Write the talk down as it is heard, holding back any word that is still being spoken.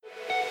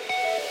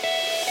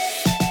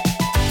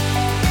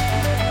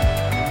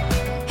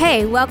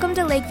Hey, welcome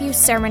to Lakeview's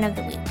Sermon of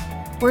the Week.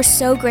 We're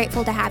so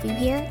grateful to have you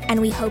here, and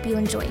we hope you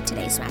enjoyed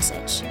today's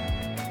message.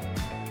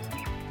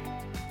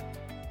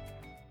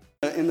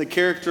 In the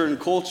character and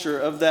culture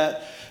of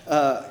that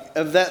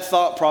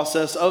thought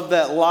process, of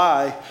that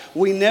lie,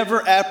 we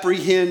never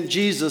apprehend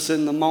Jesus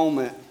in the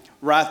moment,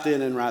 right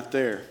then and right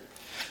there.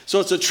 So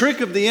it's a trick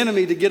of the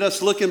enemy to get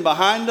us looking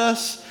behind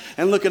us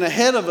and looking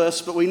ahead of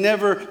us, but we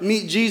never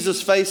meet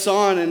Jesus face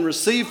on and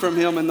receive from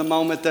him in the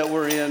moment that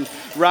we're in,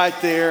 right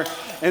there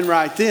and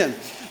right then.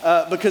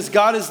 Because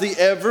God is the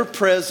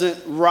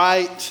ever-present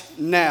right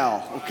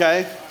now,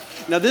 okay?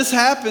 Now this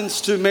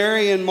happens to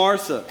Mary and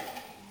Martha.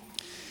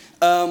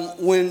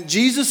 When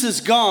Jesus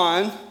is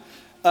gone,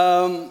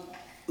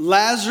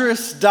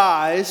 Lazarus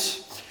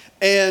dies,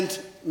 and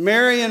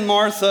Mary and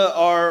Martha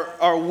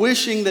are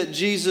wishing that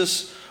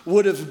Jesus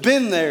would have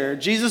been there.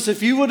 Jesus,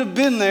 if you would have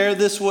been there,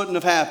 this wouldn't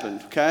have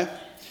happened, okay?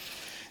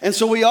 And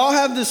so we all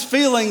have this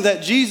feeling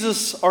that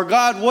Jesus or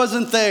God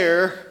wasn't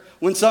there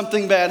when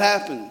something bad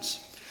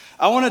happens.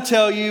 I want to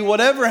tell you,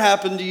 whatever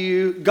happened to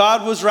you,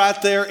 God was right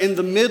there in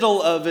the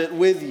middle of it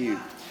with you.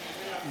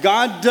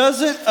 God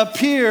doesn't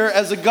appear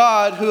as a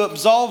God who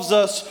absolves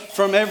us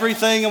from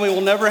everything and we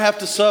will never have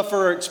to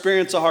suffer or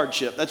experience a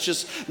hardship. That's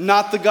just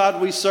not the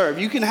God we serve.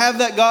 You can have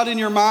that God in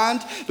your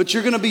mind, but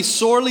you're going to be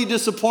sorely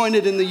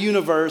disappointed in the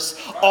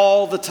universe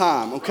all the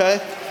time,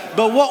 okay?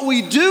 But what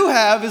we do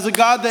have is a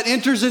God that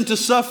enters into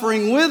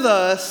suffering with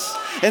us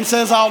and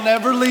says, I'll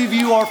never leave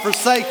you or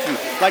forsake you.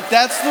 Like,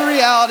 that's the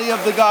reality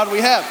of the God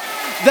we have.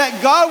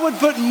 That God would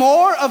put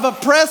more of a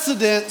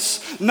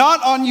precedence,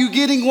 not on you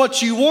getting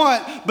what you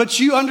want, but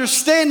you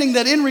understanding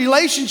that in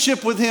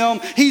relationship with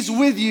him, he's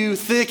with you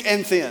thick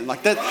and thin.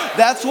 Like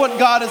that's what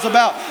God is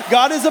about.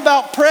 God is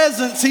about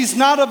presence. He's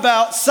not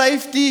about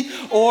safety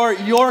or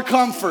your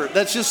comfort.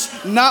 That's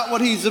just not what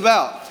he's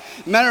about.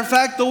 Matter of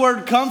fact, the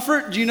word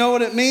comfort, do you know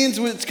what it means?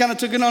 It's kind of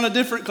taken on a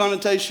different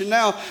connotation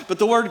now, but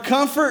the word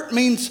comfort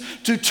means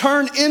to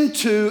turn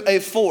into a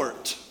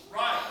fort.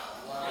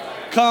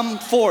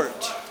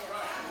 Comfort.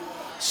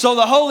 So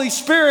the Holy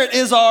Spirit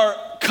is our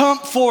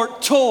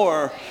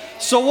comforter.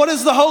 So what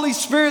is the Holy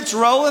Spirit's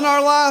role in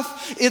our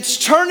life? It's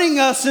turning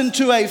us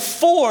into a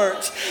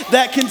fort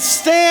that can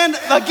stand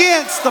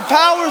against the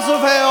powers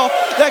of hell,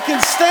 that can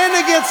stand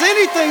against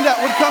anything that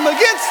would come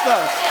against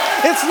us.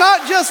 It's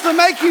not just to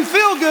make you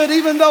feel good,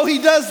 even though he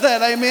does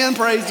that. Amen.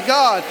 Praise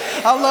God.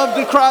 I love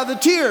to cry the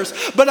tears,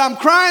 but I'm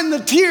crying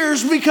the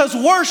tears because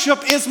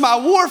worship is my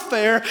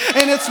warfare,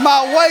 and it's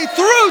my way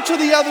through to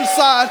the other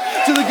side,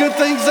 to the good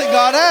things that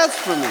God has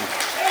for me.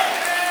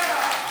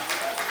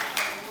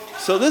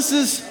 So this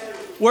is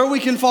where we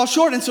can fall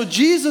short. And so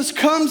Jesus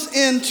comes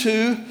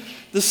into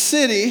the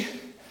city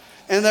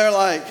and they're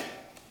like,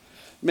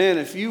 man,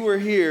 if you were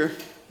here,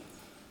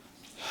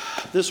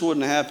 this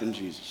wouldn't have happened,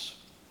 Jesus.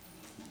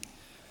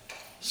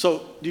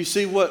 So do you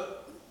see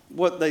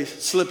what they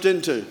slipped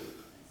into?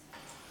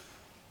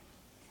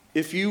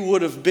 If you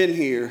would have been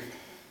here,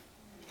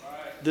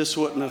 this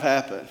wouldn't have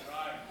happened.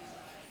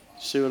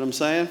 See what I'm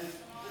saying?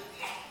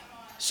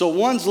 So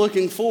one's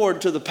looking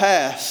forward to the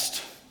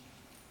past,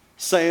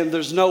 saying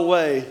there's no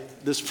way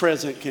this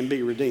present can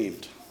be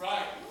redeemed.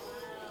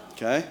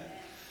 Okay?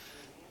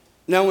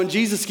 Now when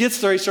Jesus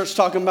gets there, he starts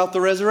talking about the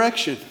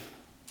resurrection.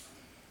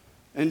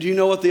 And do you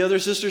know what the other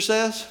sister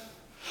says?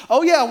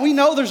 Oh yeah, we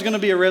know there's going to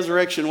be a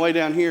resurrection way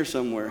down here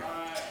somewhere.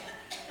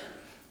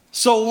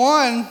 So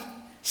one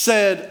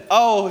said,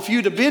 oh, if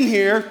you'd have been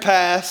here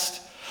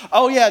past,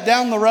 oh yeah,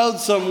 down the road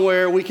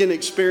somewhere we can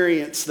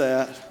experience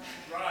that.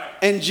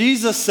 And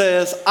Jesus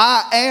says,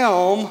 I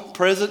am,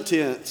 present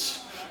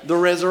tense, the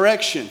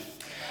resurrection.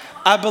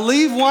 I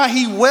believe why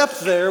he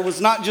wept there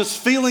was not just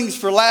feelings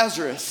for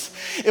Lazarus.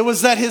 It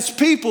was that his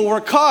people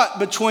were caught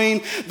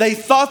between, they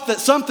thought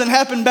that something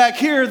happened back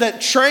here that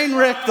train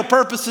wrecked the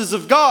purposes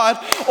of God,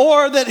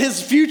 or that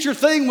his future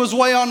thing was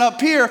way on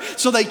up here,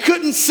 so they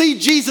couldn't see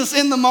Jesus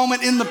in the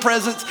moment, in the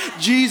presence,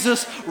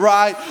 Jesus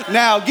right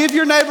now. Give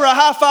your neighbor a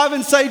high five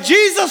and say,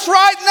 Jesus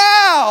right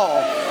now.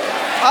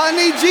 I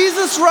need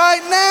Jesus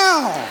right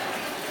now.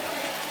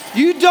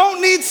 You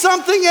don't need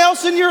something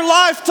else in your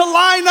life to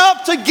line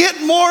up to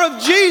get more of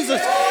Jesus.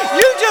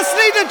 You just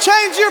need to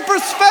change your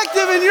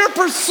perspective and your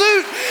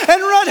pursuit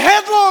and run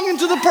headlong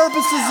into the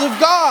purposes of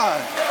God.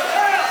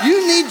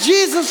 You need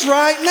Jesus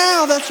right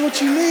now. That's what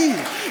you need.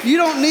 You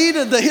don't need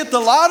to hit the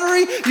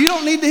lottery. You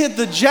don't need to hit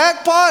the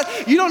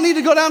jackpot. You don't need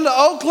to go down to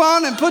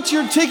Oaklawn and put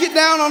your ticket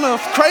down on a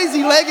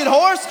crazy-legged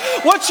horse.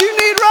 What you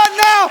need right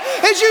now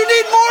is you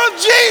need more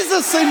of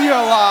Jesus in your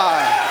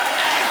life.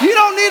 You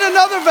don't need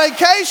another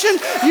vacation.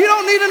 You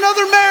don't need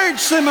another marriage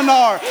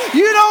seminar.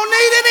 You don't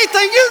need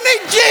anything. You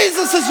need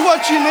Jesus is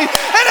what you need.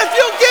 And if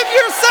you'll give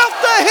yourself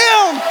to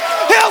him,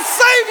 he'll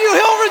save you,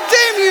 he'll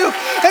redeem you,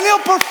 and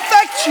he'll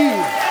perfect you.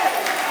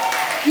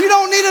 You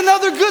don't need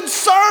another good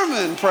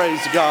sermon,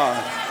 praise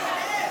God.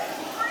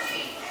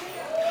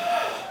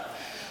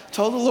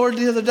 Told the Lord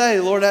the other day,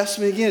 the Lord asked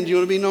me again, do you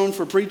want to be known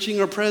for preaching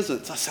or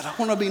presence? I said, I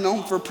want to be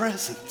known for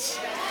presence.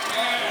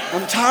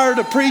 I'm tired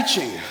of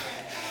preaching.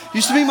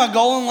 Used to be my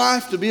goal in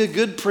life to be a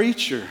good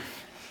preacher.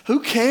 Who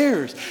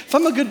cares? If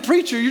I'm a good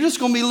preacher, you're just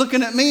going to be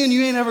looking at me and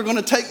you ain't ever going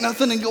to take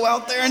nothing and go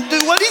out there and do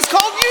what he's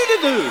called you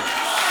to do.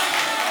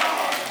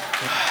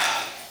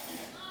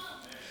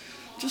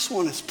 Just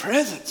want his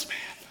presence, man.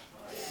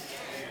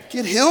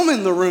 Get him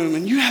in the room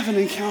and you have an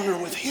encounter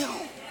with him.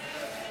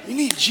 You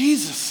need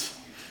Jesus.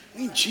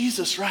 You need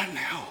Jesus right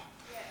now.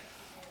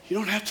 You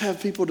don't have to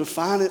have people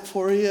define it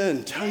for you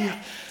and tell you.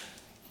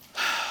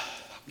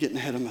 I'm getting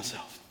ahead of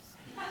myself.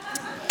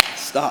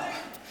 Stop.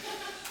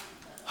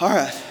 All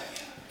right.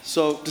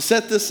 So to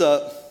set this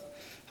up,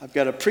 I've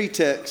got a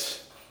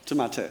pretext to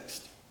my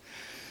text.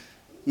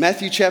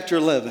 Matthew chapter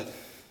 11,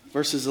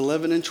 verses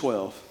 11 and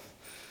 12.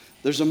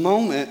 There's a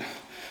moment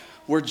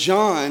where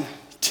John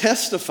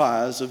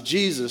testifies of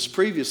Jesus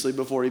previously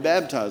before he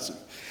baptized him.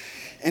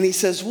 And he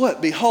says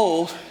what?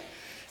 Behold,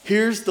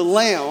 here's the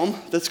Lamb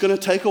that's going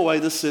to take away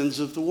the sins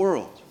of the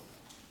world.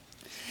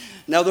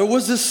 Now there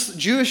was this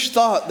Jewish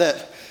thought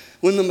that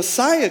when the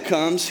Messiah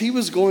comes, he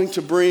was going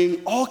to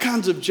bring all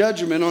kinds of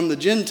judgment on the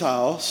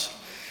Gentiles,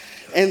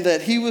 and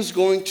that he was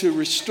going to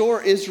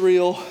restore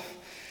Israel,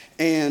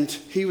 and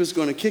he was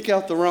going to kick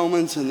out the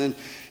Romans, and then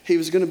he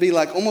was going to be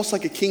like almost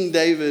like a King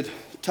David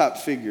type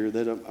figure,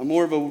 that a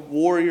more of a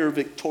warrior,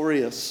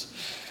 victorious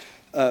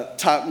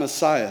type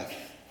Messiah.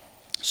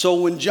 So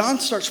when John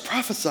starts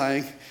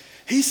prophesying,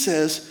 he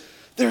says,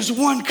 there's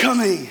one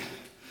coming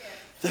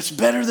that's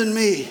better than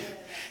me.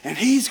 And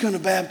he's going to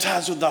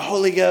baptize with the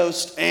Holy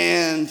Ghost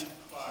and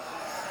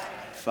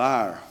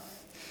fire.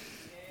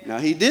 Now,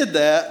 he did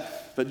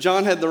that, but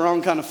John had the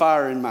wrong kind of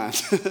fire in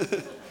mind.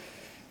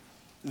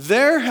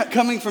 They're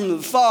coming from the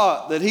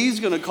thought that he's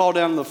going to call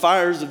down the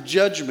fires of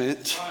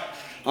judgment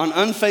on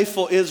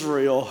unfaithful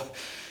Israel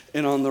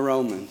and on the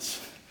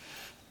Romans.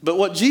 But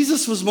what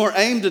Jesus was more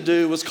aimed to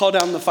do was call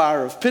down the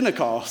fire of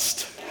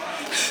Pentecost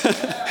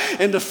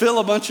and to fill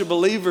a bunch of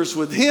believers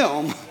with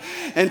him,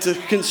 and to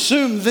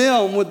consume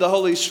them with the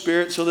Holy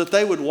Spirit so that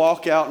they would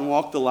walk out and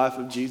walk the life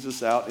of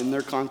Jesus out in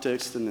their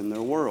context and in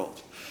their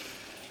world.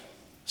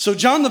 So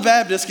John the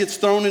Baptist gets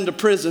thrown into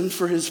prison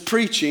for his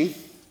preaching,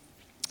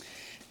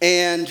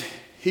 and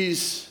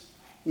he's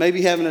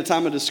maybe having a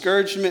time of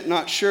discouragement,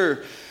 not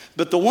sure.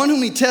 But the one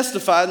whom he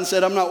testified and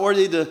said, I'm not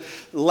worthy to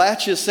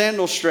latch his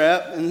sandal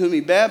strap, and whom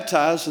he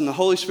baptized, and the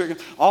Holy Spirit,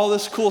 all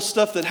this cool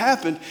stuff that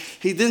happened,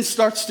 he then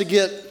starts to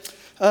get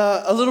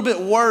a little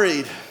bit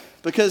worried,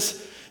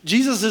 because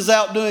Jesus is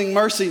out doing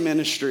mercy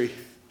ministry.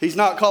 He's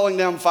not calling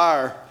down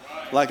fire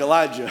like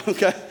Elijah,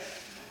 okay?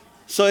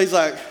 So he's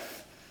like,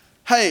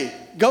 hey,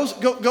 goes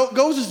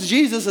to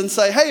Jesus and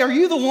say, hey, are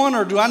you the one,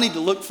 or do I need to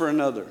look for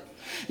another?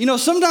 You know,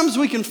 sometimes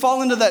we can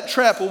fall into that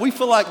trap where we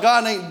feel like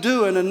God ain't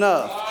doing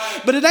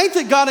enough. But it ain't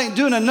that God ain't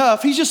doing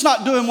enough. He's just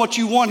not doing what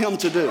you want him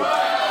to do.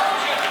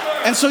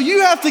 And so you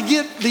have to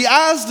get the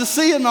eyes to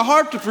see and the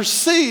heart to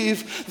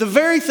perceive the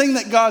very thing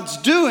that God's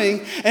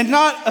doing, and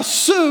not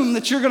assume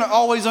that you're going to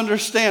always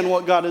understand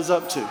what God is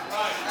up to.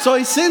 So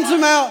he sends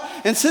them out.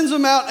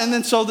 And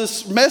then so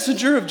this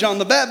messenger of John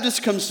the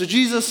Baptist comes to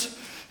Jesus,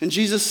 and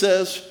Jesus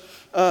says,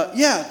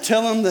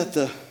 tell him that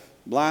the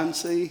blind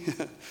see,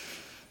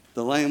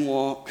 the lame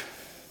walk,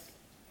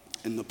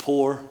 and the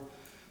poor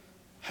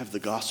have the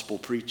gospel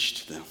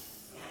preached to them.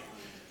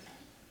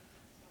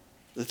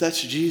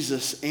 That's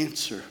Jesus'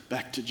 answer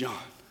back to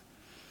John.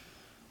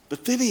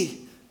 But then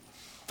he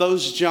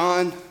throws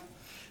John,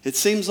 it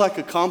seems like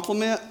a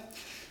compliment,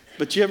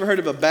 but you ever heard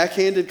of a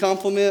backhanded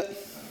compliment?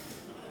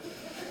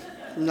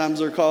 Sometimes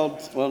they're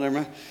called, well, never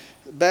mind.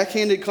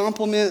 Backhanded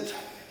compliment.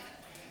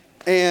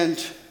 And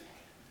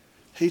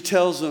he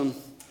tells them,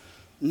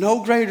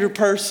 no greater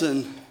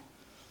person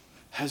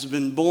has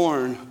been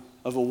born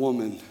of a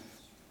woman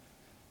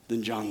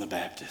than John the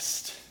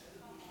Baptist.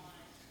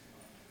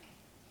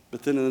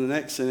 But then in the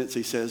next sentence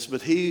he says,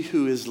 but he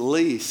who is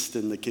least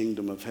in the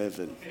kingdom of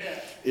heaven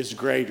is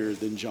greater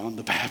than John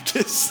the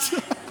Baptist.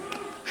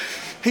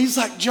 He's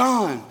like,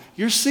 John,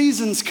 your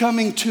season's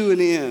coming to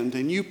an end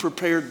and you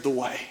prepared the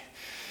way.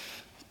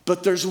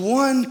 But there's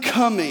one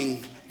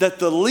coming that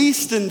the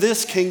least in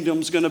this kingdom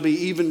is going to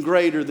be even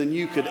greater than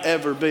you could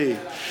ever be.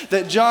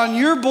 That, John,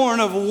 you're born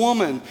of a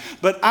woman,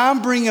 but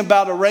I'm bringing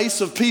about a race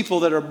of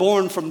people that are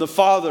born from the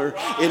Father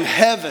in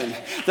heaven,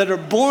 that are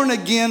born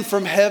again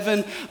from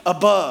heaven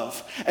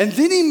above. And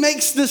then he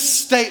makes this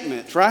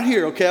statement right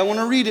here, okay? I want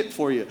to read it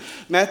for you.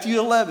 Matthew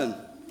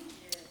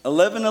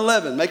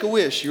 11:11. Make a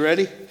wish. You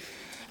ready?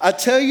 I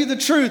tell you the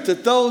truth,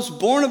 that those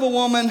born of a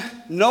woman,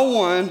 no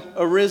one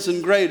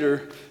arisen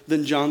greater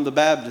than John the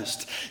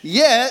Baptist.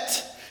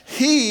 Yet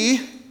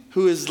he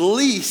who is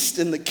least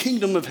in the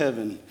kingdom of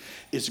heaven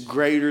is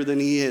greater than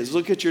he is.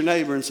 Look at your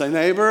neighbor and say,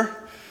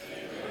 neighbor,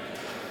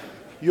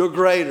 you're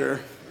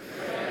greater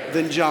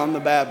than John the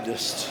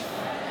Baptist.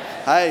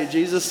 Hey,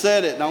 Jesus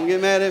said it. Don't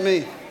get mad at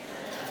me.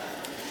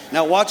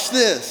 Now watch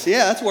this.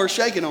 Yeah, that's worth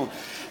shaking on.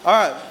 All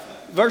right.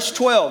 Verse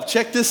 12,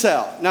 check this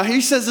out. Now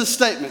he says this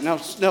statement. Now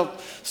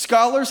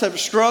scholars have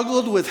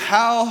struggled with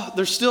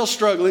they're still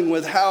struggling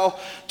with how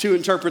to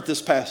interpret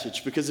this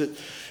passage because it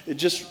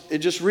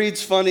just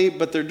reads funny,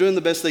 but they're doing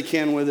the best they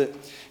can with it.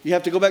 You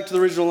have to go back to the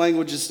original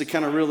languages to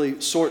kind of really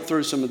sort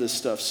through some of this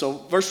stuff. So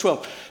verse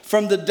 12,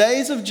 from the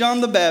days of John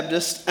the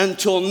Baptist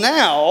until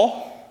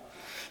now,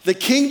 the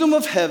kingdom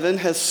of heaven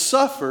has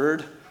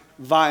suffered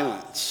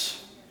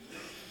violence.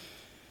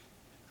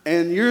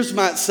 And yours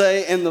might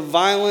say, and the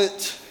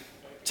violent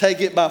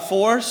take it by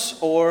force,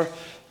 or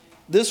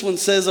this one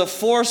says a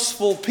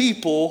forceful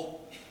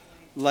people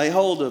lay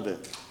hold of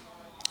it.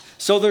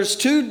 So there's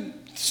two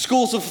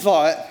schools of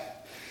thought,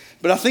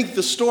 but I think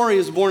the story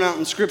is borne out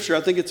in Scripture.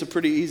 I think it's a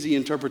pretty easy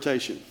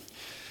interpretation.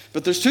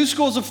 But there's two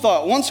schools of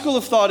thought. One school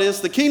of thought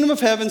is the kingdom of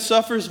heaven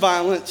suffers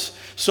violence,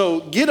 so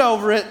get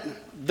over it.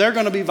 They're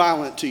going to be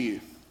violent to you.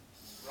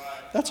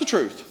 That's the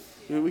truth.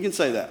 We can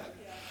say that.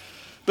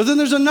 But then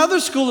there's another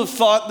school of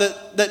thought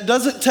that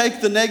doesn't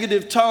take the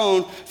negative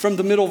tone from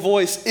the middle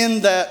voice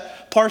in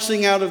that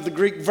parsing out of the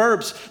Greek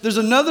verbs. There's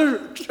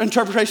another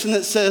interpretation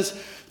that says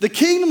the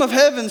kingdom of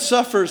heaven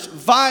suffers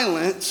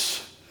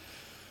violence,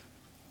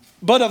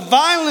 but a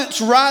violence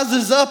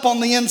rises up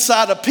on the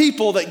inside of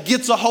people that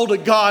gets a hold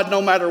of God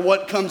no matter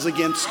what comes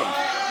against them.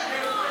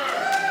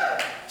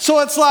 So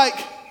it's like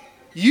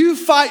you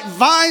fight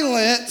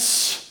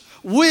violence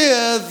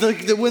with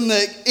when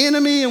the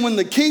enemy and when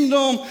the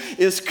kingdom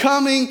is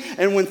coming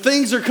and when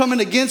things are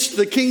coming against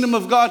the kingdom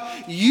of God,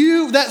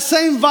 that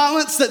same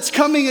violence that's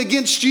coming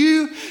against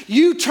you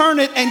turn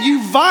it and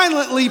you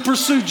violently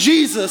pursue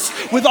Jesus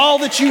with all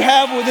that you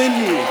have within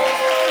you.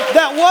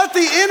 That what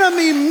the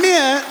enemy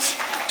meant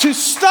to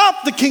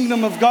stop the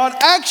kingdom of God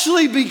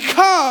actually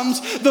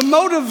becomes the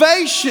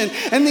motivation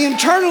and the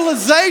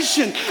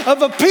internalization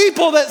of a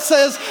people that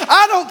says,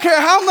 I don't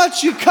care how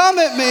much you come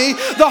at me,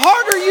 the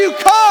harder you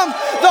come,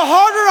 the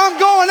harder I'm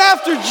going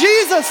after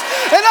Jesus,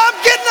 and I'm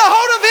getting a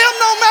hold of him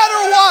no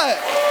matter what.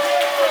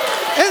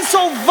 And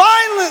so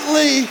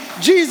violently,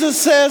 Jesus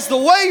says, the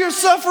way you're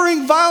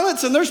suffering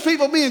violence, and there's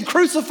people being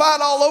crucified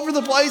all over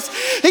the place,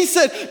 he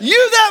said,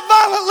 you that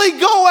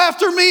violently go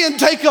after me and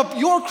take up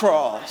your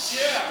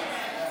cross. Yeah.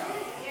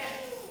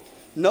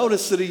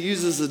 Notice that he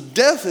uses a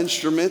death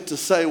instrument to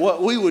say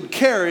what we would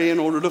carry in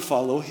order to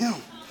follow him.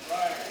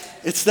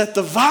 It's that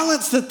the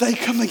violence that they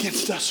come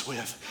against us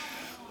with,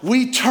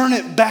 we turn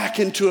it back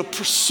into a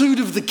pursuit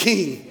of the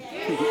King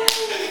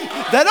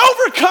that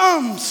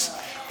overcomes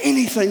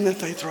anything that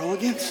they throw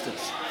against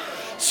us.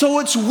 So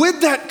it's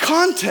with that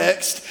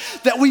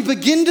context that we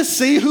begin to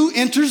see who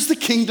enters the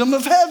kingdom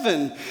of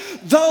heaven.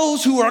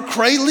 Those who are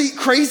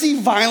crazy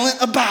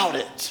violent about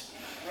it.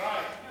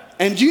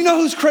 And do you know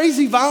who's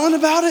crazy violent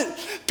about it?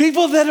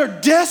 People that are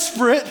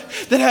desperate,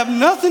 that have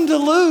nothing to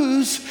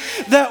lose,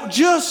 that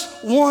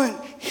just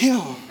want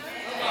him.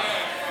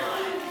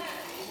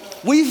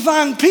 We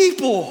find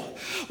people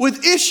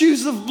with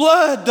issues of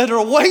blood that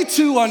are way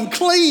too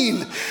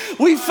unclean.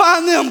 We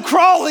find them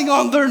crawling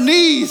on their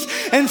knees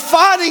and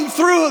fighting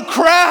through a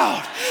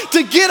crowd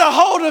to get a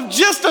hold of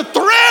just a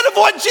thread of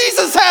what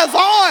Jesus has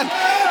on.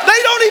 They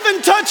don't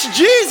even touch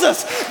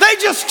Jesus. They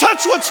just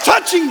touch what's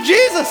touching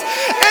Jesus.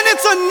 And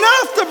it's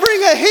enough to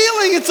bring a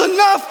healing. It's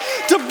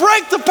enough to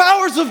break the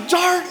powers of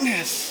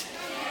darkness.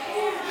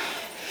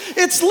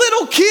 It's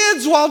little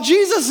kids while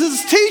Jesus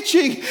is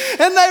teaching,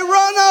 and they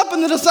run up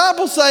and the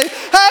disciples say,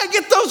 hey,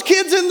 get those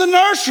kids in the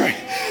nursery.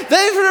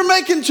 They're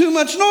making too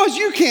much noise.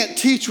 You can't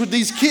teach with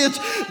these kids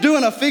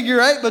doing a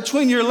figure 8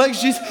 between your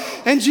legs.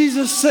 And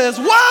Jesus says,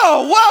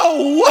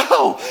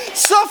 whoa,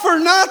 suffer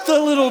not the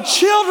little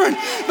children,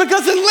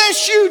 because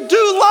unless you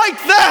do like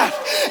that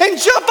and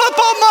jump up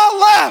on my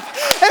lap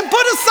and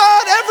put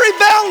aside every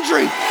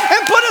boundary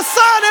and put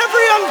aside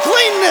every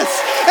uncleanness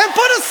and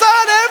put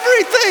aside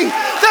everything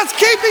that's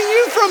keeping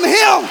you from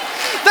him.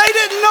 They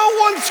didn't know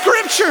one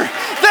scripture.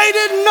 They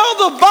didn't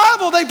know the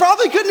Bible. They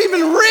probably couldn't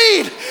even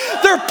read.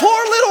 They're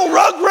poor little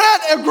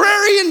rugrat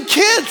agrarian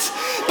kids,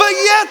 but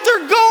yet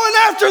they're going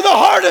after the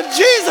heart of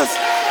Jesus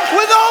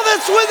with all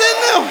that's within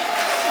them.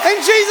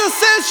 And Jesus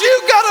says, you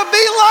gotta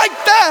be like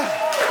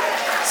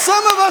that.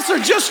 Some of us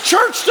are just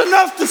churched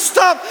enough to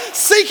stop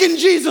seeking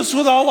Jesus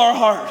with all our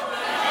heart.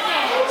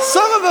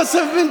 Some of us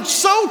have been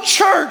so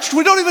churched,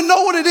 we don't even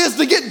know what it is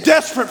to get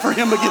desperate for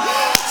him again.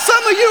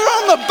 Some of you are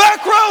on the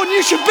back row and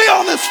you should be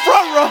on this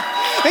front row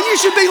and you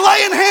should be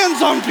laying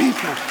hands on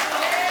people.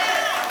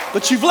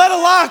 But you've let a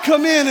lie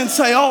come in and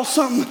say,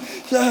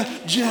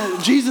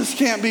 Jesus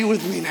can't be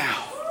with me now.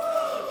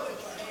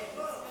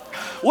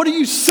 What are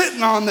you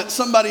sitting on that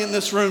somebody in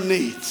this room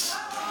needs?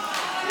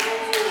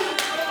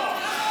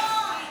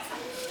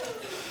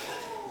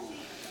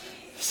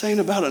 This ain't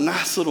about a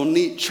nice little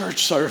neat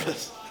church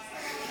service.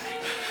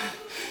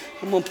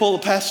 I'm going to pull a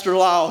Pastor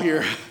Lyle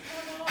here.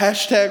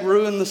 Hashtag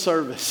ruin the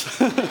service.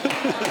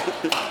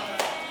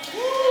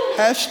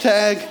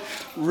 Hashtag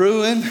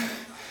ruin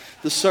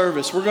the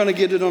service. We're going to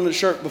get it on the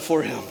shirt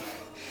before him.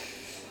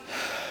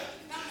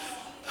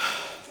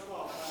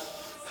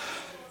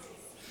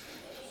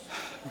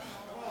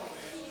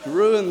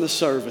 ruin the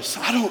service.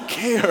 I don't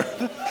care.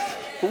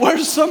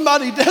 Where's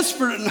somebody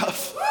desperate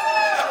enough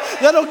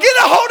that'll get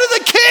a hold of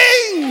the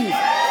King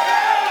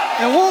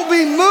and won't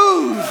be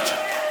moved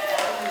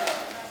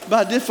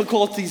by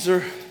difficulties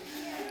or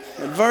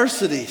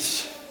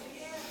adversities?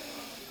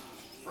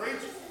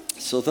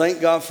 So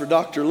thank God for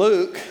Dr.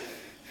 Luke.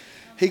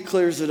 He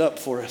clears it up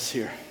for us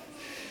here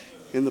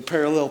in the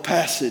parallel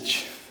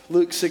passage.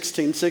 Luke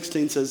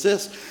 16:16 says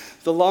this: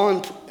 the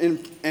law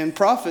and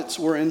prophets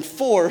were in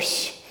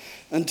force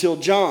until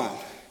John.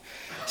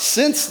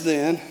 Since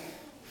then,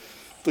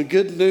 the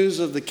good news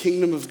of the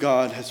kingdom of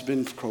God has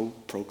been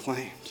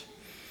proclaimed,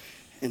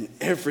 and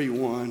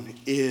everyone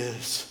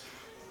is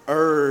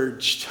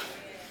urged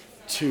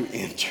to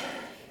enter.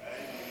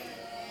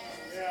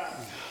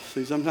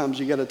 See, sometimes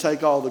you got to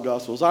take all the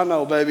gospels. I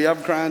know, baby,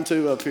 I'm crying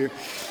too up here.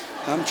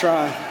 I'm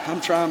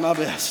trying my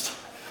best.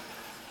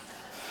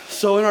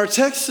 So in our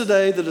text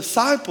today, the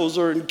disciples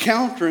are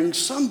encountering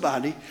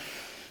somebody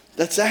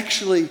that's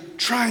actually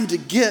trying to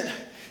get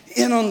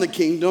in on the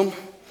kingdom,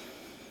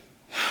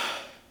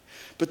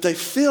 but they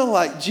feel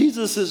like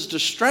Jesus is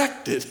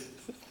distracted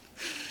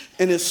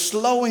and is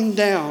slowing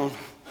down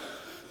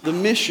the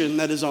mission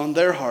that is on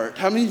their heart.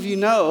 How many of you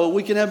know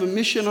we can have a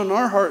mission on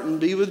our heart and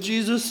be with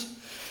Jesus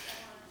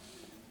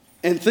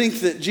and think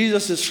that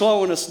Jesus is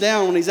slowing us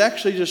down when he's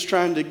actually just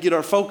trying to get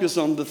our focus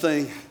on the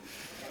thing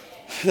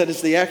that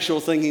is the actual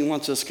thing he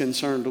wants us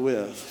concerned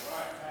with?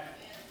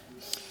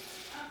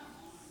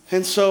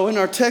 And so in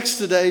our text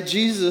today,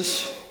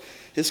 Jesus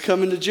is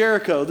coming to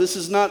Jericho. This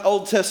is not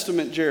Old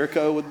Testament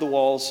Jericho with the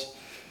walls.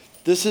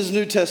 This is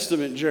New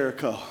Testament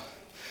Jericho.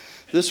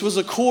 This was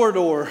a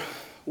corridor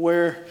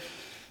where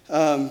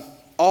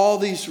all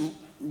these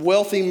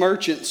wealthy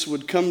merchants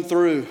would come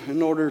through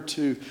in order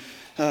to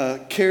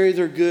carry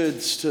their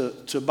goods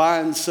to buy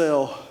and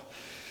sell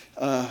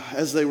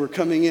as they were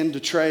coming in to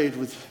trade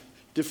with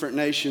different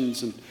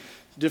nations and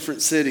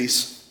different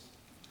cities.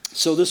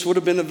 So this would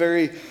have been a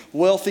very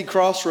wealthy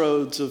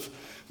crossroads of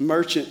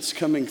merchants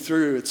coming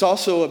through. It's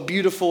also a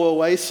beautiful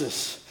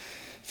oasis.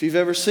 If you've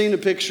ever seen a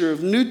picture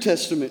of New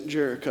Testament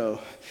Jericho,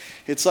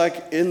 it's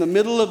like in the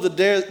middle of the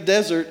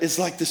desert, it's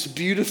like this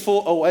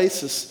beautiful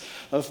oasis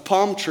of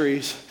palm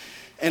trees.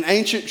 And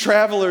ancient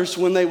travelers,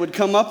 when they would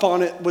come up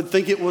on it, would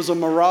think it was a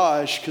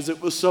mirage because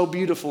it was so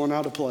beautiful and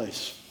out of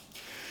place.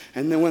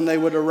 And then when they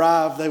would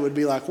arrive, they would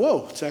be like,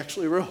 whoa, it's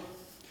actually real.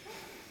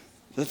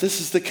 That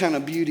this is the kind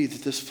of beauty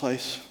that this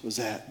place was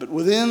at. But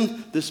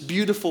within this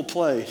beautiful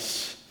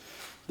place,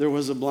 there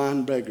was a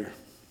blind beggar.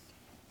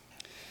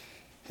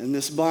 And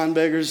this blind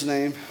beggar's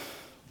name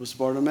was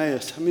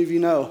Bartimaeus. How many of you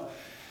know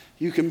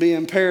you can be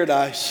in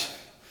paradise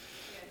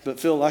but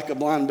feel like a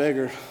blind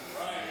beggar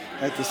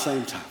at the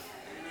same time?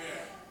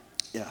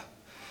 Yeah.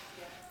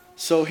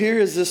 So here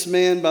is this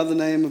man by the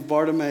name of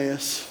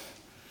Bartimaeus.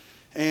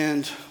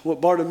 And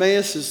what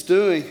Bartimaeus is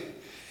doing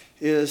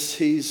is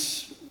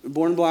he's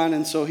born blind,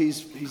 and so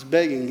he's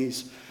begging.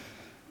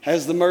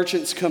 As the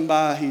merchants come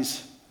by,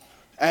 he's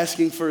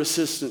asking for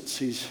assistance.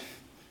 He's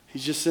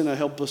just in a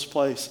helpless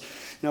place.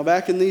 Now,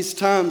 back in these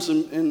times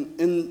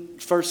in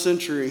first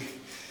century,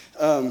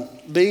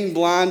 being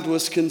blind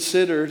was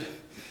considered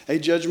a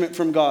judgment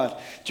from God.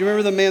 Do you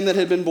remember the man that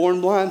had been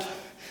born blind?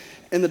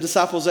 And the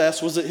disciples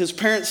asked, was it his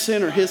parents'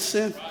 sin or his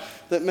sin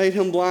that made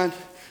him blind?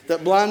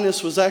 That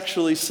blindness was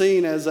actually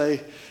seen as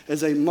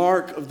a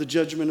mark of the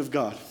judgment of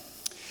God.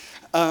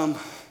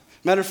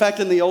 Matter of fact,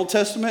 in the Old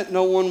Testament,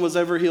 no one was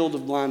ever healed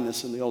of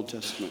blindness in the Old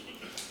Testament.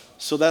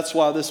 So that's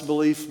why this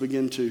belief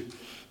began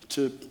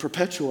to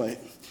perpetuate.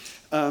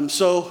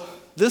 So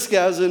this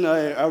guy's in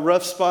a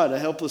rough spot, a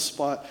helpless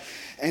spot,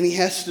 and he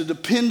has to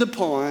depend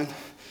upon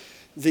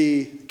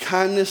the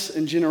kindness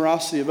and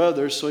generosity of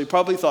others. So he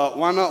probably thought,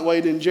 why not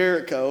wait in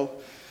Jericho?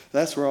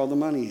 That's where all the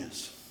money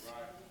is.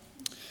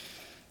 Right.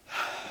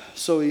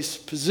 So he's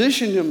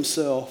positioned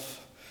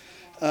himself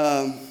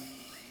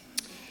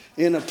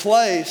in a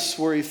place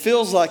where he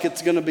feels like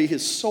it's going to be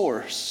his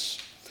source.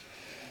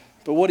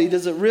 But what he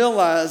doesn't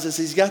realize is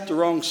he's got the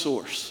wrong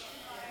source.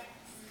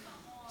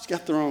 He's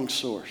got the wrong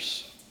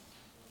source.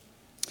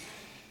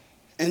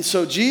 And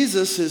so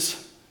Jesus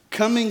is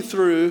coming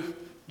through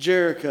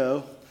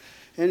Jericho.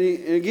 And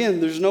again,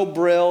 there's no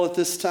braille at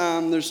this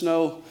time. There's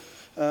no,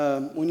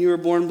 when you were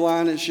born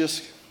blind, it's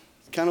just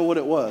kind of what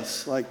it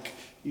was. Like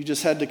you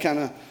just had to kind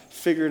of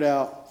figure it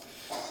out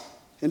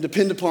and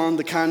depend upon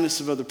the kindness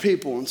of other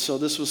people. And so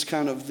this was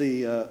kind of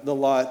the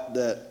lot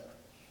that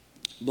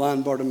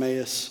blind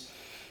Bartimaeus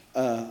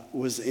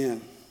was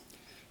in.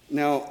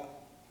 Now,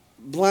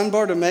 blind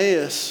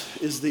Bartimaeus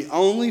is the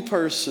only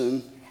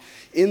person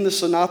in the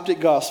Synoptic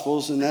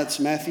Gospels, and that's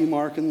Matthew,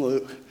 Mark, and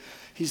Luke.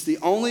 He's the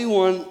only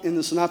one in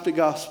the Synoptic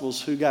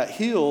Gospels who got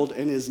healed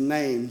and is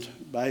named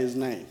by his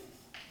name.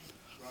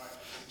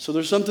 So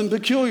there's something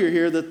peculiar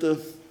here that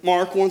the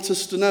Mark wants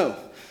us to know.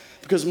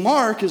 Because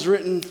Mark is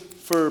written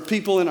for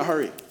people in a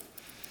hurry.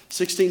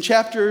 16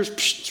 chapters,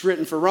 it's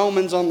written for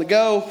Romans on the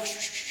go,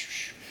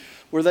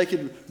 where they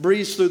could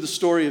breeze through the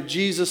story of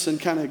Jesus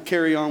and kind of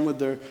carry on with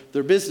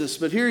their business.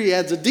 But here he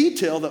adds a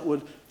detail that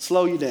would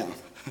slow you down.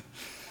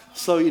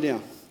 Slow you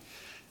down.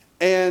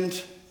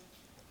 And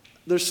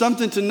there's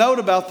something to note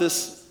about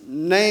this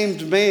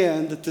named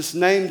man, that this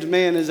named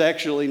man is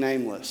actually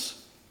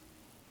nameless.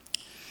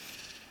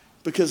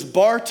 Because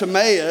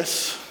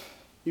Bartimaeus,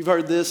 you've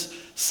heard this,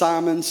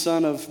 Simon,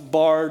 son of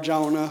Bar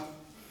Jonah.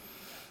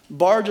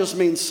 Bar just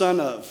means son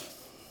of.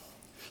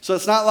 So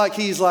it's not like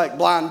he's like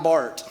blind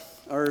Bart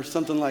or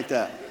something like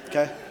that,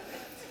 okay?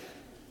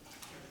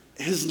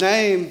 His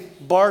name,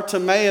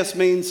 Bartimaeus,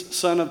 means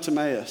son of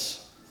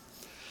Timaeus.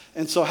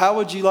 And so how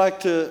would you like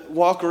to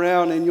walk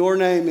around and your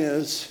name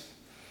is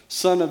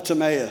son of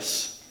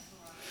Timaeus?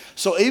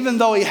 So even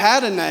though he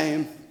had a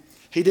name,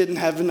 he didn't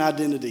have an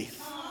identity.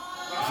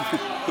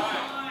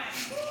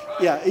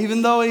 Yeah,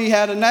 even though he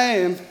had a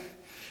name,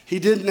 he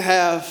didn't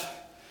have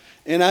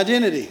an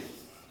identity.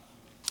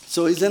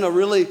 So he's in a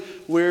really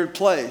weird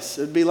place.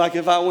 It'd be like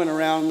if I went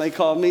around and they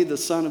called me the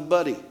son of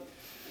Buddy.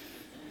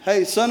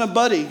 Hey, son of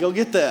Buddy, go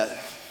get that.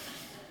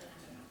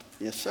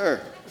 Yes,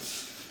 sir.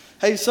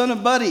 Hey, son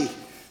of Buddy.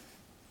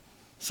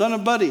 Son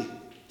of Buddy.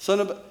 Son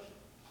of...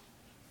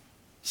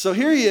 So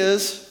here he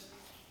is.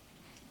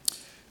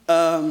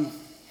 No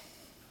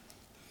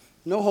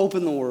hope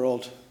in the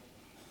world.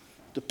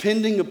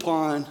 Depending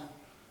upon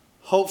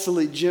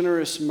hopefully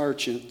generous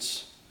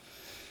merchants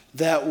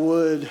that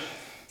would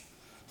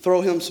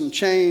throw him some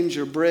change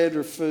or bread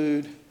or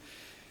food.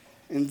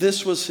 And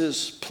this was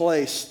his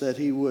place that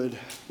he would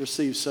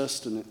receive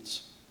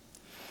sustenance.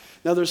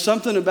 Now there's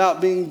something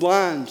about being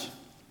blind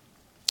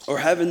or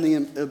having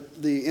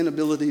the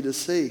inability to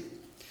see,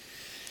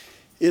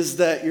 is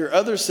that your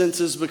other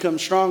senses become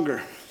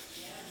stronger.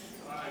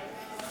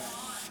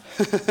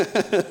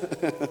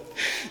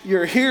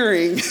 Your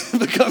hearing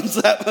becomes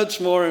that much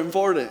more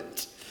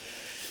important.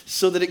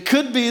 So that it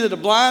could be that a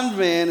blind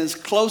man is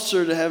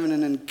closer to having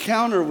an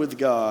encounter with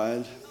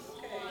God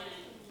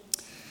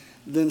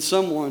than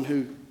someone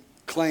who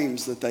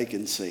claims that they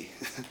can see.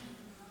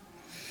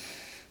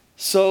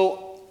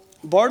 So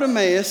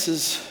Bartimaeus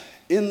is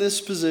in this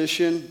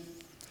position,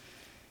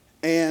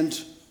 and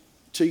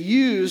to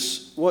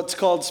use what's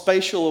called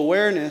spatial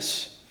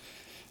awareness,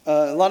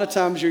 a lot of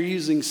times you're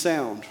using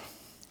sound.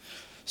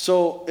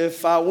 So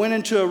if I went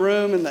into a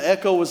room and the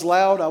echo was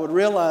loud, I would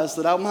realize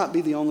that I might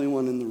be the only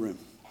one in the room.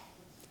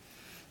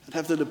 I'd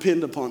have to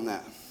depend upon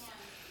that.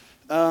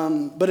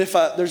 But if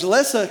there's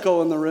less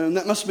echo in the room,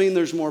 that must mean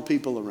there's more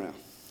people around.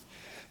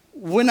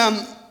 When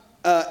I'm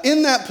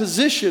in that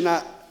position,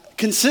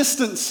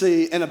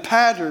 consistency and a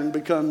pattern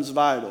becomes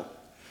vital.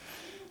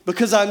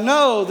 Because I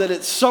know that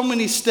it's so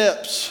many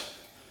steps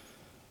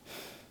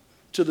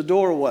to the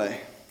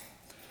doorway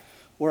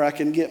where I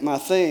can get my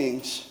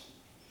things.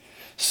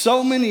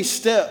 So many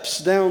steps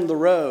down the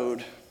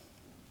road.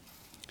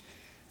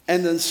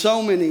 And then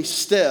so many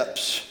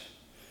steps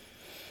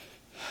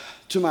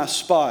to my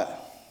spot.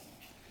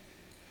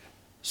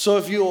 So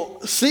if you'll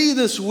see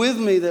this with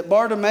me, that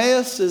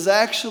Bartimaeus is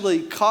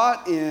actually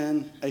caught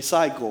in a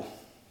cycle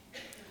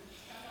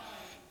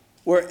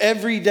where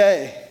every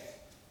day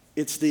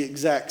it's the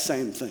exact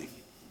same thing.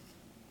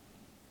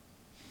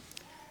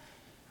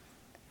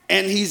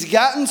 And he's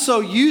gotten so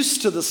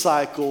used to the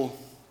cycle,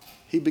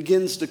 he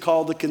begins to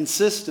call the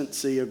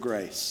consistency of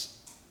grace.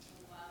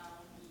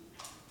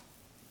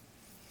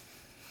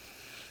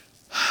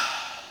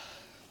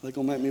 They're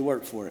going to make me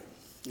work for it.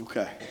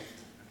 Okay.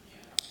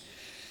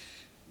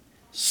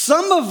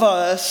 Some of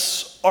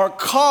us are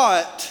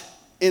caught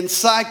in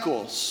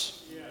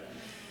cycles,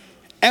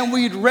 and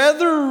we'd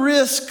rather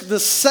risk the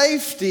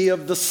safety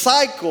of the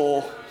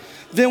cycle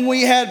than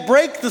we had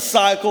break the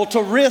cycle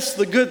to risk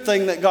the good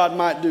thing that God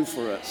might do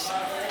for us.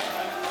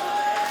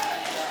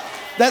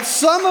 That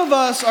some of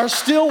us are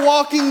still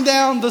walking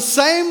down the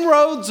same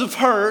roads of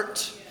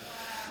hurt,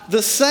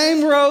 the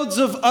same roads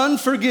of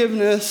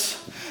unforgiveness,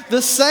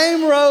 the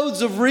same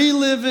roads of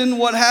reliving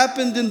what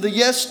happened in the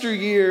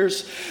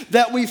yesteryears,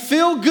 that we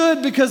feel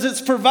good because it's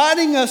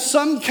providing us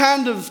some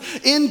kind of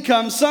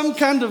income, some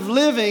kind of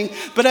living,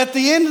 but at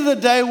the end of the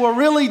day, we're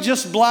really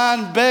just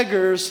blind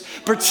beggars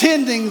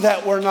pretending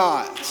that we're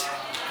not.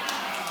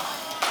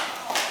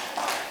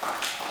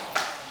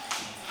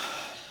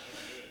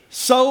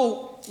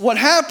 So what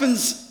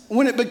happens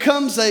when it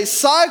becomes a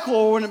cycle,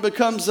 or when it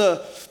becomes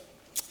a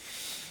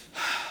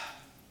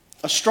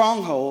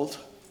stronghold,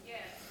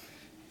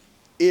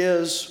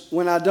 is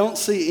when I don't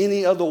see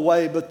any other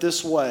way but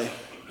this way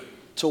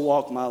to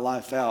walk my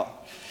life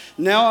out.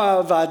 Now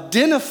I've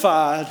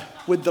identified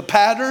with the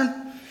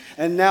pattern,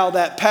 and now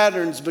that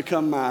pattern's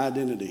become my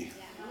identity.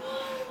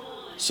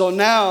 So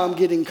now I'm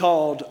getting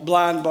called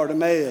blind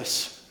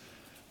Bartimaeus,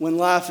 when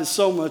life is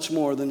so much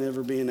more than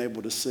ever being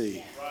able to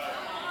see.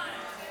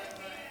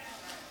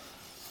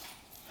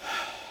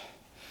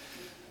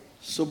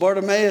 So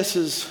Bartimaeus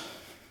is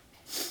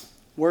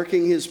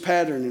working his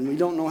pattern, and we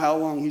don't know how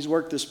long he's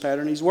worked this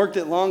pattern. He's worked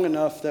it long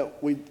enough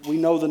that we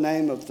know the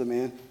name of the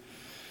man,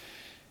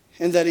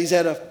 and that he's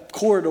at a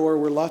corridor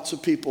where lots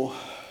of people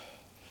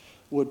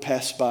would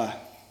pass by.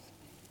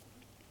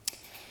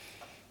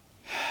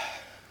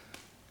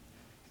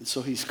 And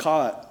so he's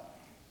caught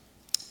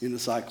in a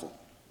cycle.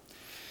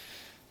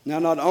 Now,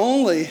 not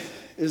only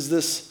is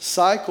this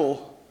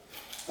cycle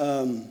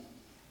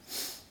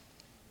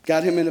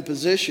got him in a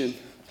position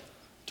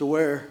to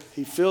where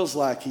he feels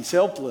like he's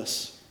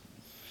helpless,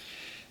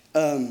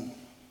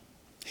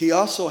 he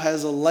also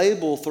has a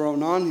label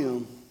thrown on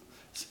him.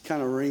 It's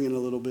kind of ringing a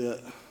little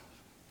bit.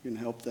 You can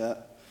help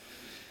that.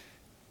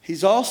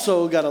 He's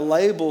also got a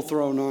label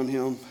thrown on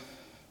him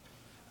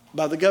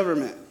by the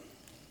government.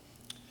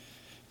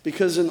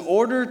 Because in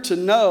order to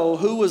know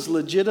who was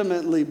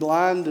legitimately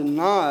blind and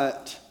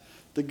not,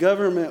 the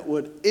government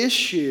would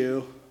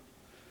issue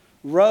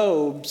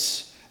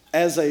robes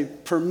as a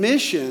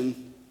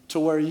permission to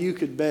where you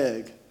could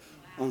beg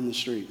on the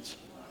streets.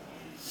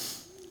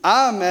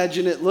 I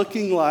imagine it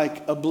looking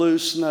like a blue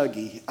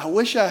Snuggie. I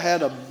wish I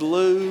had a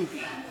blue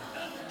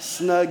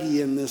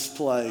Snuggie in this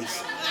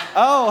place.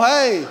 Oh,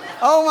 hey.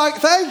 Oh, my,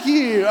 thank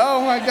you.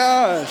 Oh, my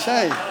gosh.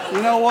 Hey,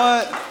 you know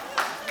what?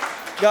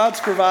 God's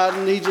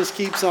providing. He just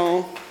keeps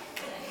on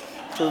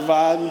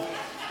providing.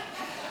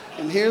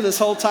 And here this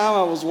whole time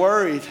I was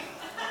worried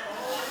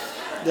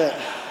that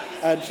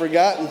I'd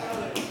forgotten.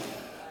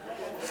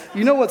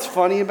 You know what's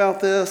funny about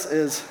this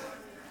is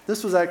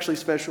this was actually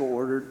special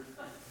ordered.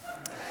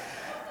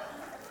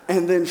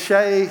 And then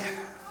Shay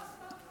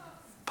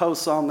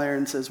posts on there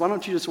and says, why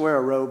don't you just wear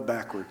a robe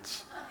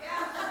backwards?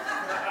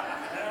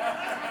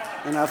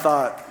 And I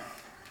thought,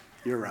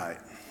 you're right.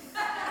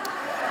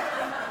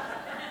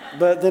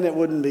 But then it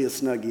wouldn't be a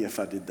Snuggie if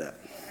I did that.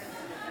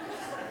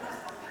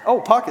 Oh,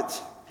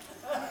 pockets.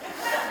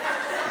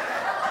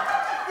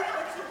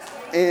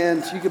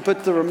 And you could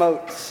put the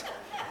remotes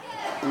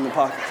in the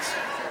pockets.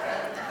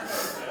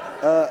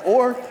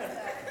 Or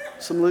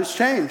some loose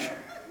change.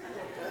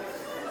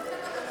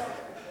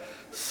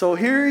 So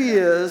here he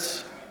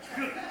is,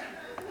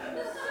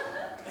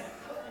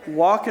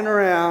 walking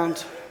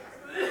around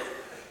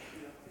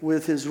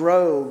with his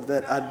robe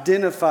that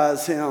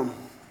identifies him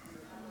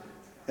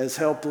as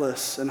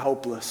helpless and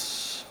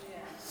hopeless.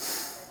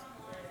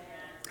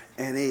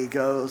 And he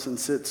goes and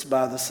sits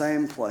by the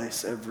same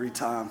place every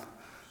time,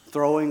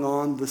 throwing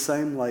on the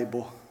same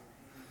label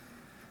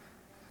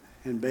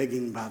and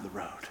begging by the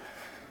road.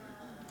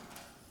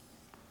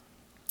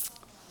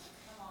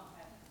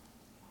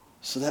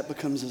 So that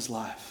becomes his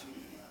life.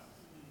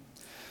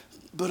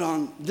 But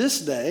on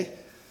this day,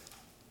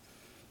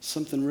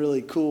 something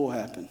really cool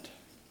happened.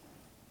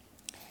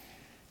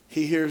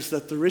 He hears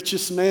that the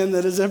richest man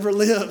that has ever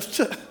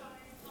lived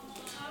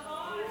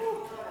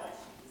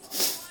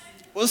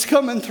was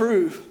coming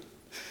through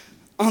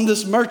on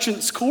this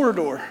merchant's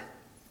corridor.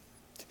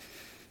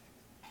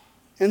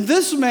 And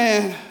this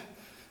man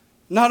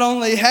not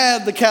only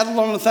had the cattle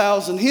on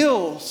 1,000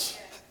 hills,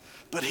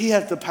 but he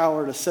had the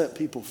power to set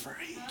people free.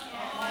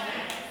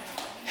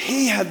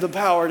 He had the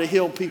power to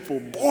heal people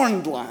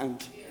born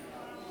blind.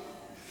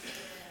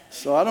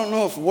 So I don't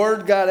know if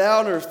word got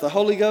out or if the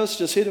Holy Ghost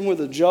just hit him with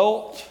a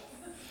jolt.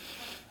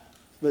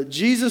 But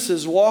Jesus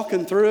is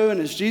walking through, and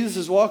as Jesus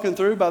is walking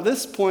through, by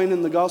this point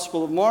in the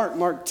Gospel of Mark,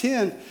 Mark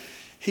 10,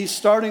 he's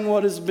starting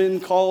what has been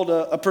called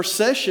a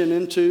procession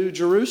into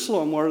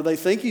Jerusalem, where they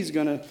think he's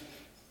going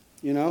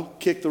to,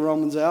 kick the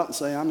Romans out and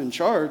say, I'm in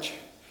charge.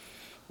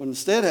 What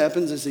instead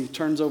happens is he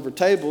turns over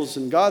tables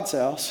in God's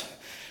house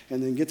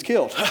and then gets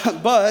killed.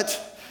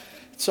 But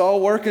it's all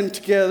working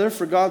together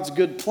for God's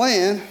good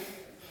plan,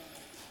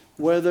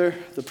 whether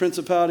the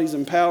principalities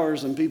and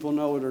powers and people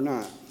know it or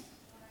not.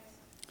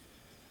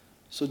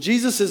 So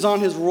Jesus is on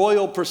his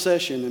royal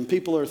procession, and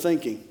people are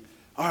thinking,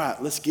 all right,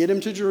 let's get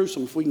him to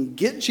Jerusalem. If we can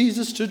get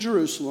Jesus to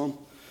Jerusalem,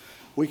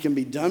 we can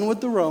be done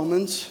with the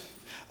Romans.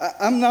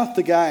 I'm not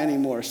the guy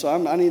anymore,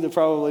 so I need to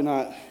probably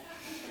not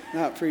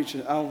preach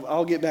it.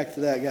 I'll get back to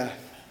that guy.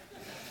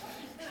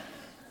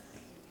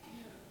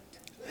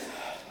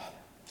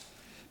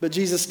 But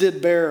Jesus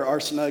did bear our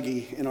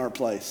Snuggie in our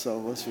place, so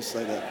let's just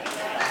say that.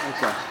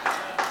 Okay,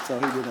 so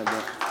he did have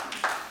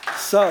that.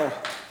 So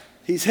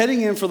he's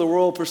heading in for the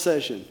royal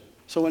procession.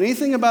 So when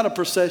anything about a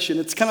procession,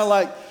 it's kind of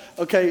like,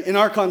 okay, in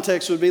our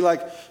context it would be like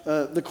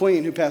the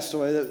Queen who passed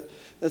away.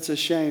 That's a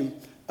shame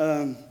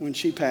when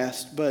she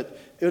passed. But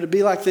it would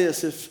be like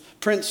this. If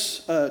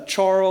Prince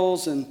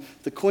Charles and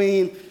the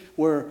Queen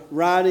were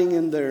riding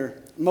in their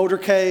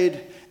motorcade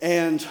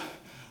and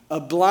a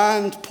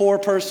blind poor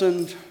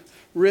person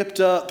ripped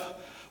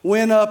up,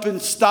 went up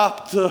and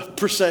stopped the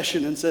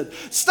procession and said,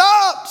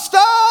 stop,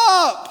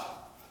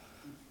 stop!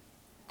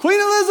 Queen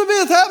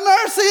Elizabeth, have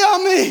mercy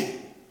on me!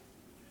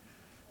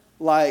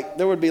 Like,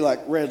 there would be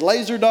like red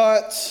laser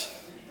dots,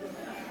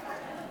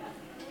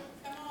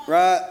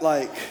 right?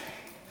 Like,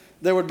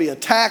 there would be a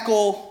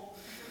tackle,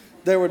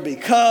 there would be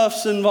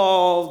cuffs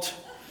involved.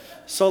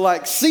 So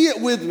like, see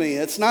it with me.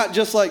 It's not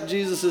just like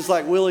Jesus is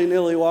like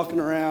willy-nilly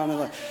walking around and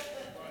like,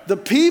 the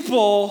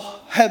people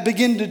have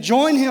begun to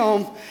join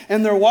him,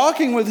 and they're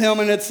walking with him,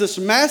 and it's this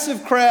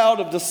massive crowd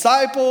of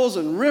disciples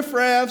and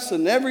riffraffs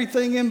and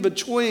everything in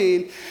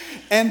between,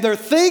 and they're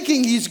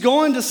thinking he's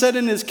going to set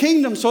in his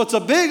kingdom. So it's a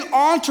big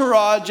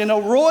entourage and a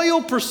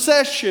royal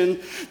procession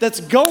that's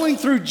going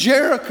through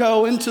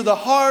Jericho into the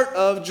heart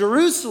of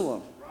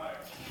Jerusalem.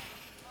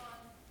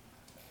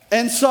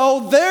 And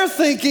so they're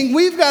thinking,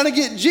 we've got to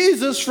get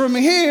Jesus from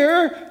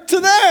here to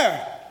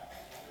there.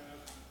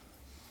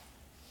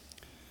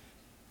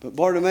 But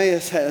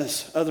Bartimaeus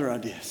has other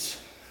ideas.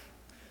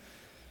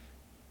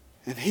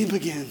 And he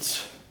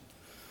begins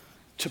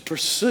to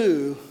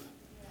pursue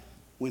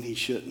when he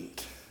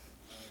shouldn't.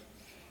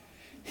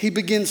 He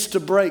begins to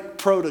break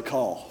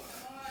protocol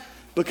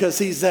because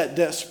he's that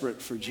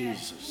desperate for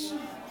Jesus.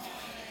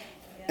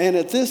 And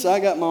at this, I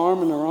got my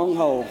arm in the wrong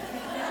hole.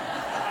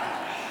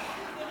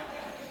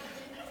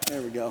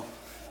 There we go.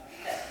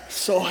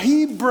 So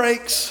he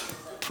breaks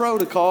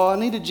protocol. I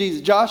needed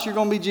Jesus. Josh, you're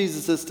going to be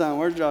Jesus this time.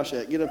 Where's Josh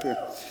at? Get up here.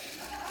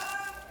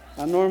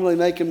 I normally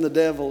make him the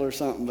devil or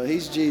something, but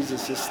he's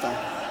Jesus this time.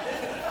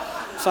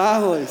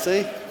 Finally,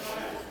 see?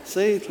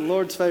 See, the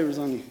Lord's favor's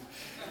on you.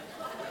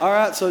 All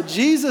right, so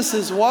Jesus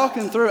is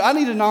walking through. I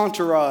need an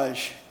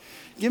entourage.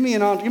 Give me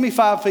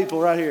 5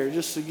 people right here,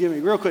 just to give me,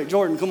 real quick.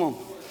 Jordan, come on.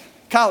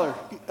 Kyler,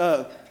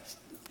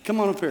 come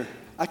on up here.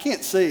 I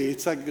can't see.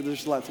 It's like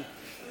there's lots of...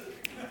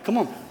 Come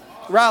on.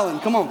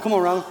 Rylan, come on,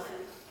 Rylan.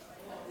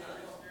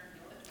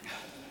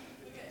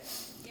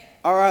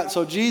 All right,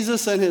 so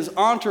Jesus and his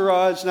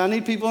entourage. Now, I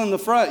need people in the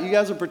front. You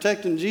guys are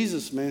protecting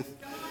Jesus, man.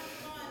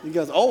 You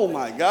guys, oh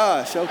my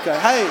gosh, okay.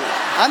 Hey,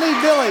 I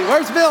need Billy.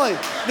 Where's Billy?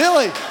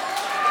 Billy.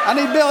 I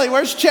need Billy.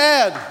 Where's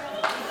Chad?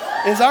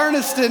 Is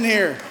Ernest in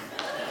here?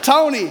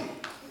 Tony.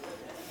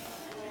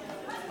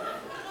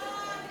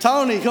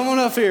 Tony, come on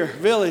up here.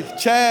 Billy,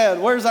 Chad.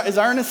 Is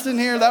Ernest in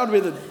here? That'd be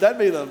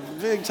the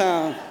big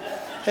time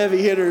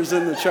heavy hitters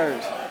in the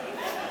church.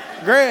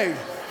 Greg.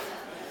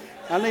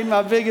 I need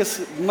my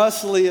biggest,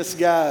 muscliest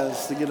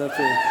guys to get up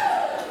here.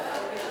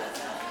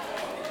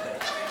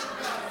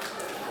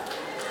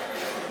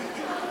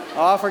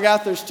 Oh, I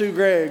forgot there's 2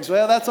 Gregs.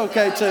 Well, that's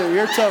okay too.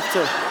 You're tough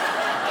too.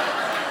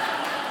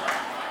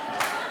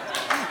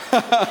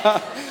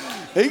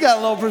 He got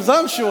a little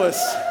presumptuous.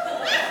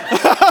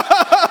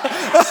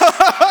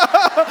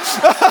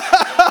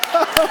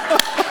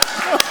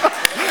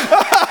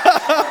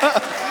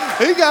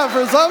 He got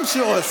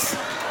presumptuous.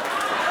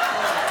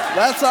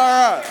 That's all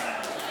right.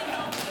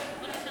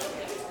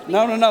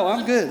 No,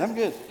 I'm good.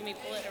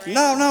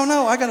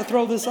 No, I got to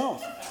throw this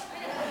off.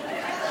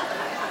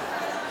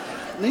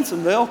 Need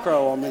some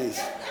Velcro on these.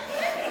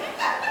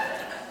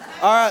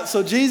 All right,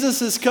 so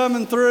Jesus is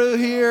coming through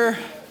here,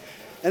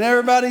 and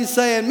everybody's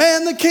saying,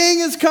 man, the king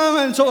is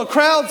coming. So the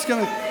crowd's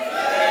coming.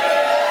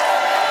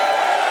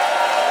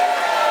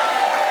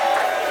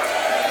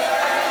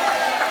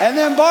 And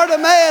then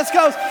Bartimaeus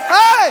goes,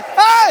 hey,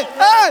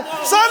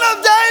 son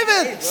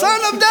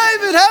of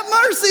David, have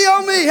mercy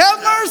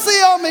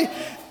on me.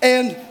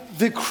 And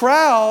the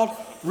crowd,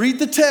 read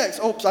the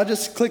text. Oops, I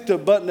just clicked a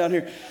button down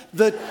here.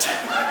 The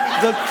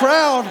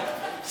crowd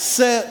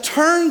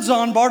turns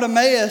on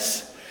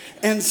Bartimaeus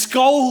and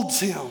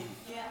scolds him.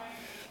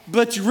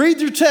 But you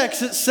read your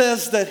text, it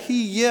says that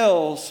he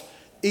yells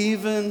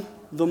even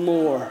the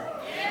more.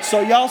 So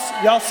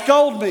y'all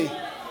scold me.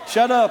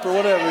 Shut up or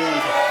whatever.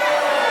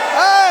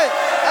 Hey.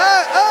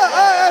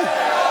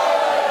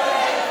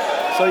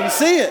 So you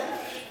see it.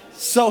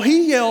 So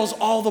he yells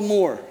all the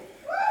more.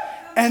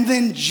 And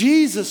then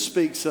Jesus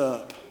speaks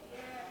up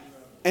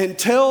and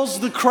tells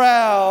the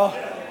crowd,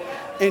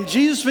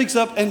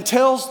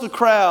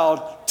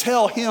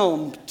 tell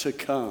him to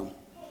come.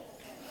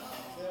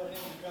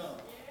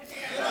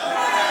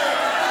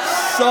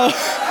 So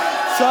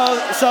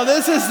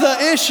this is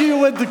the issue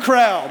with the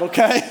crowd,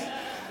 okay?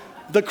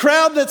 The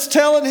crowd that's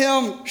telling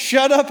him,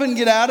 shut up and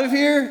get out of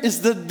here,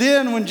 is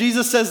then when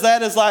Jesus says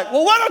that is like,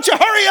 well, why don't you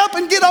hurry up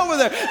and get over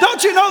there?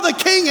 Don't you know the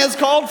king has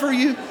called for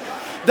you?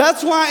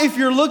 That's why if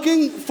you're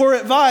looking for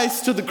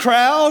advice to the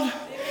crowd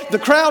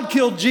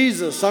killed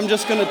Jesus, I'm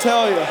just going to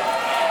tell you.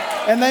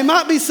 And they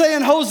might be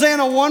saying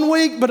Hosanna one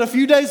week, but a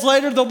few days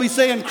later they'll be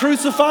saying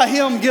crucify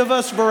him, give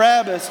us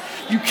Barabbas.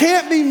 You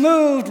can't be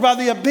moved by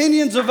the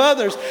opinions of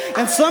others.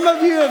 And some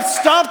of you have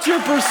stopped your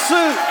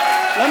pursuit.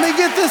 Let me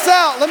get this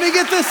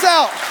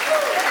out.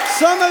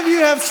 Some of you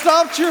have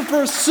stopped your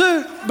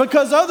pursuit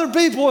because other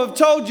people have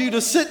told you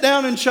to sit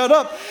down and shut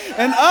up.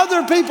 And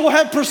other people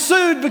have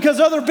pursued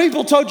because other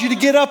people told you to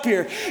get up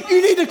here.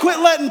 You need to quit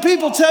letting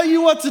people tell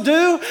you what to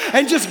do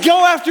and just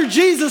go after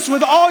Jesus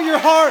with all your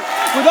heart,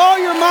 with all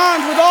your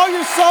mind, with all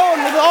your soul,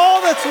 and with all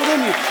that's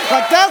within you.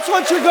 Like that's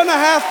what you're going to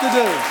have to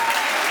do.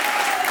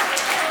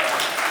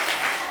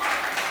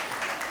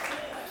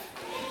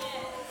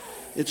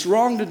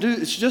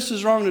 It's just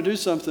as wrong to do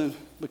something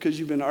because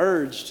you've been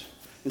urged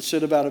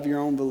instead of out of your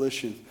own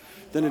volition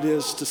than it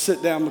is to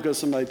sit down because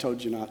somebody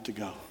told you not to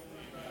go.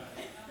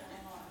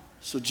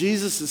 So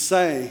Jesus is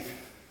saying,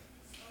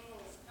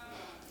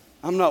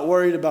 I'm not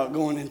worried about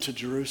going into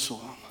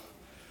Jerusalem.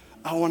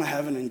 I want to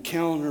have an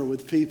encounter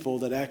with people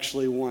that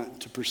actually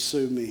want to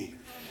pursue me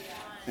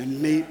and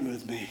meet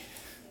with me.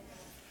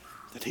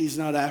 That he's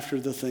not after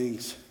the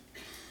things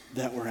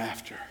that we're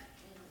after.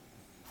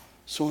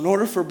 So in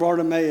order for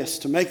Bartimaeus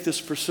to make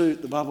this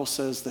pursuit, the Bible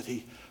says that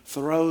he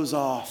throws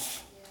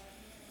off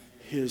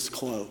his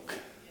cloak.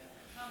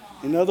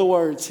 In other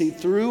words, he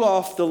threw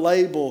off the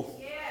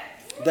label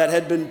that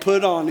had been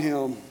put on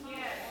him.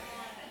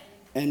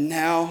 And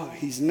now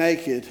he's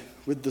naked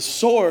with the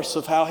source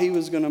of how he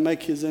was going to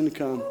make his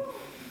income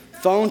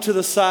thrown to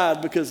the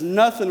side, because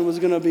nothing was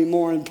going to be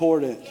more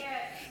important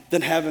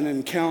than having an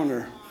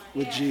encounter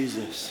with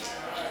Jesus.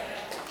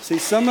 See,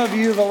 some of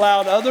you have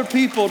allowed other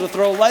people to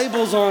throw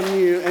labels on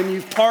you, and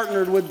you've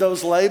partnered with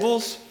those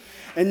labels,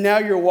 and now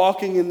you're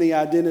walking in the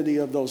identity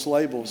of those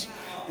labels.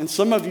 And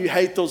some of you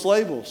hate those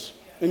labels,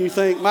 and you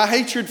think, my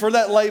hatred for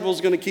that label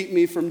is going to keep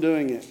me from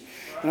doing it.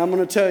 And I'm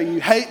going to tell you,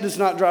 hate does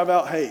not drive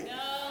out hate.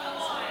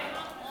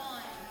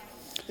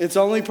 It's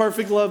only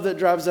perfect love that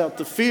drives out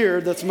the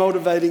fear that's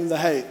motivating the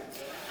hate.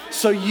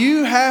 So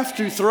you have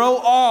to throw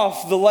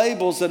off the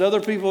labels that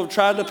other people have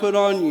tried to put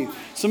on you.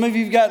 Some of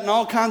you have gotten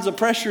all kinds of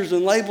pressures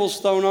and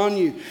labels thrown on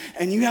you,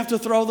 and you have to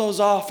throw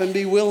those off and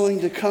be willing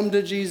to come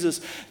to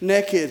Jesus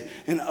naked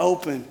and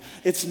open.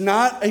 It's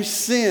not a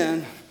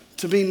sin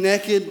to be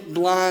naked,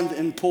 blind,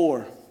 and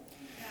poor.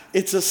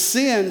 It's a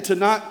sin to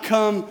not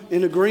come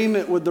in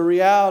agreement with the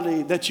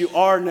reality that you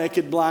are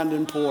naked, blind,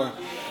 and poor.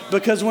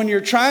 Because when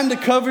you're trying to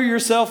cover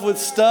yourself with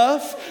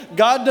stuff,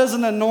 God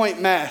doesn't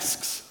anoint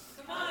masks.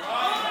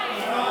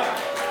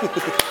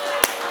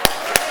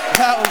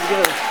 That was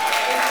good.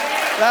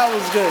 That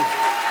was good.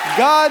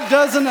 God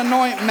doesn't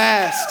anoint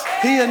masks.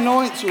 He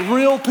anoints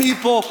real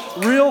people,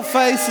 real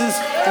faces,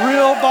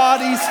 real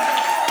bodies,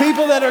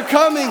 people that are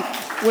coming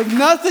with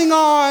nothing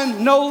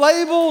on, no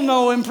label,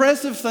 no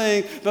impressive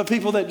thing, but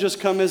people that just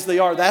come as they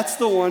are. That's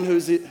the one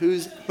whom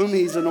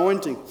he's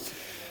anointing.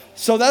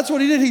 So that's what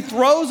he did. He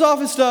throws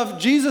off his stuff.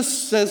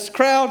 Jesus says,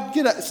 crowd,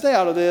 stay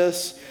out of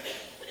this.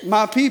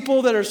 My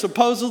people that are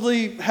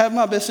supposedly have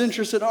my best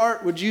interest at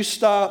heart, would you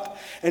stop?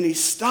 And he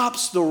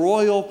stops the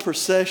royal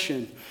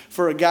procession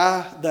for a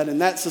guy that in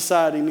that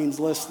society means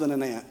less than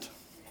an ant.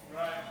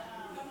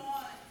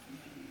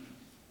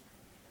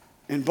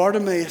 And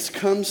Bartimaeus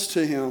comes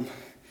to him,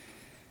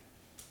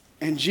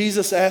 and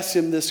Jesus asks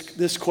him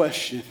this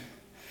question.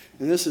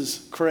 And this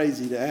is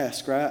crazy to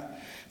ask, right?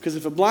 Because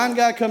if a blind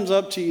guy comes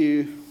up to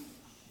you,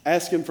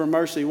 ask him for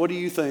mercy, what do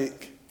you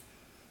think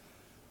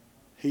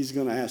he's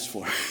going to ask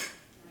for?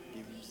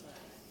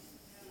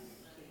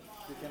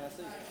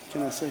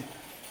 Can I see?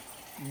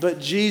 But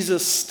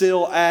Jesus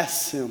still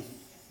asks him,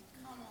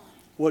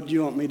 what do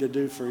you want me to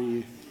do for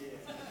you?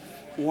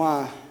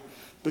 Why?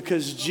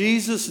 Because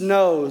Jesus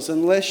knows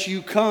unless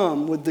you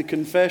come with the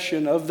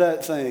confession of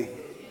that thing,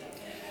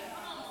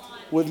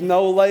 with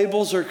no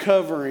labels or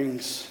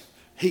coverings,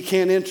 he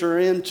can't enter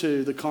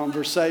into the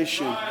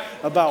conversation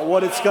about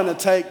what it's going to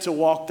take to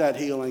walk that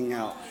healing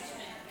out.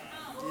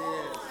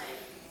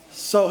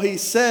 So he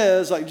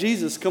says, like,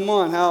 Jesus, come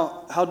on,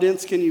 how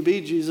dense can you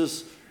be,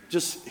 Jesus?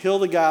 Just heal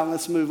the guy and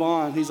let's move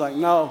on. He's like,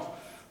 no,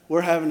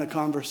 we're having a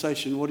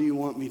conversation. What do you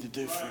want me to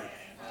do for you?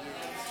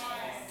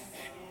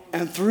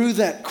 And through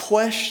that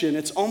question,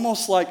 it's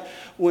almost like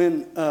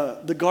when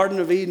the Garden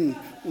of Eden,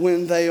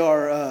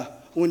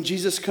 when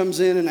Jesus comes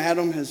in and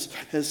Adam has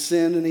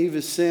sinned and Eve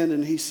has sinned,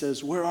 and he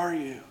says, where are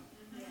you?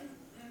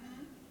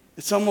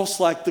 It's almost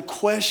like the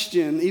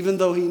question, even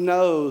though he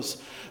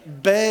knows,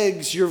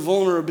 begs your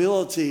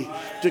vulnerability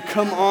to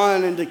come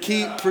on and to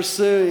keep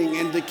pursuing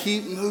and to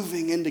keep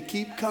moving and to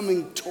keep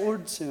coming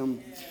towards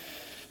him.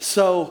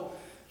 So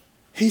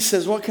he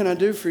says, what can I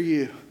do for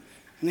you?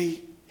 And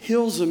he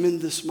heals him in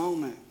this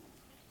moment.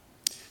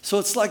 So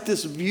it's like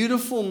this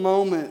beautiful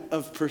moment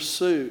of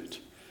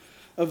pursuit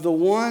of the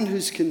one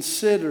who's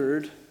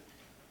considered,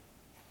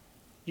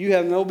 you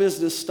have no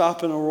business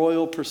stopping a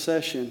royal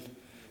procession.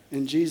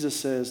 And Jesus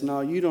says,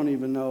 no, you don't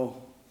even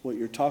know what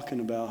you're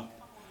talking about.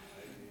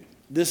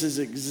 This is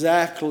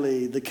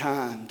exactly the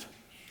kind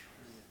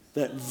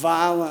that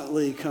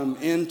violently come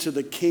into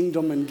the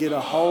kingdom and get a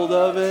hold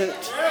of it.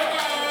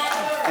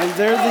 And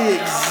they're the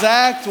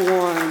exact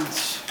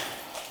ones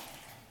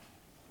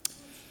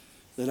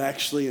that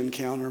actually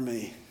encounter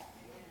me.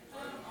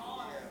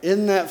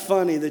 Isn't that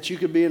funny that you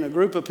could be in a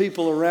group of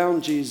people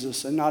around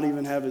Jesus and not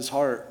even have his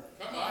heart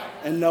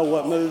and know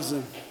what moves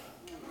him?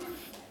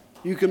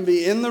 You can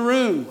be in the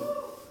room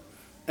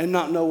and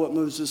not know what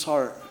moves his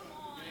heart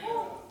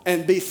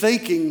and be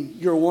thinking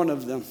you're one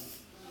of them.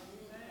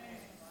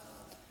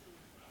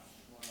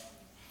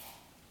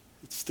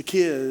 It's the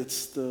kid,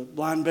 it's the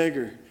blind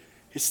beggar,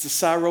 it's the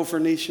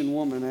Syrophoenician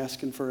woman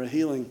asking for a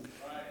healing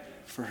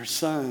for her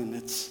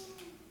son.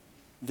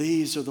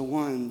 These are the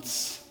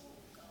ones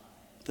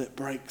that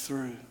break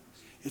through.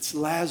 It's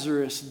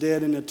Lazarus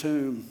dead in a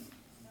tomb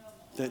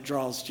that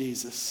draws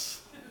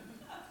Jesus.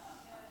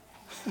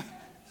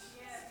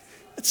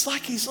 It's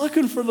like he's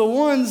looking for the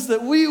ones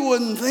that we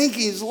wouldn't think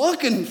he's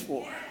looking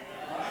for.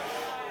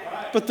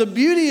 But the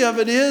beauty of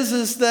it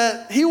is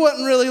that he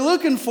wasn't really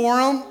looking for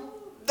them.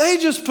 They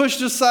just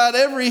pushed aside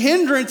every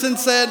hindrance and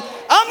said,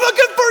 I'm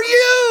looking for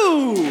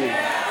you.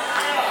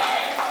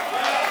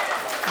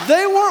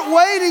 They weren't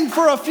waiting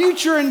for a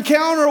future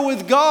encounter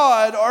with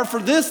God or for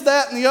this,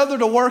 that, and the other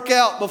to work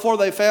out before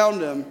they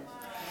found him.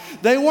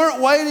 They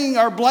weren't waiting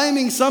or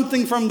blaming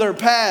something from their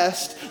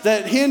past.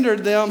 that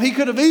hindered them. He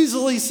could have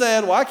easily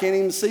said, well, I can't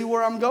even see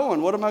where I'm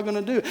going. What am I going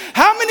to do?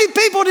 How many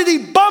people did he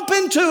bump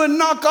into and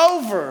knock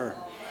over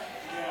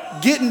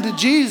getting to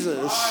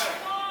Jesus?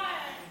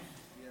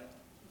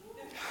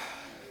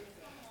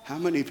 How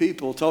many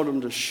people told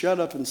him to shut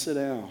up and sit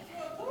down?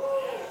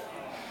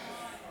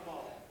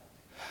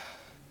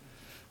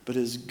 But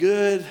as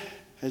good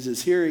as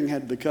his hearing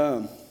had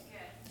become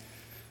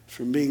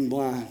from being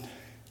blind,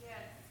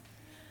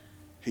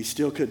 he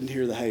still couldn't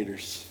hear the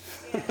haters.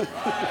 But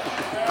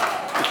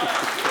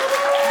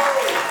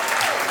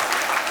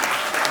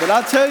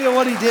I'll tell you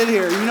what he did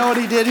here. You know what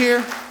he did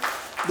here?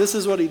 This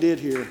is what he did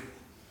here.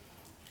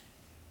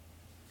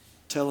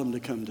 Tell him to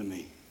come to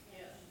me.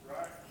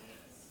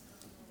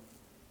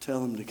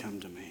 Tell him to come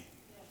to me.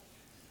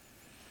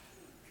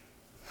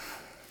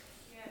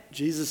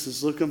 Jesus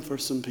is looking for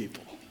some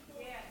people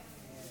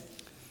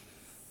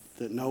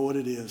that know what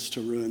it is to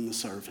ruin the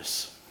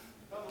service,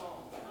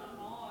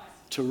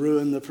 to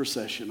ruin the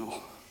processional,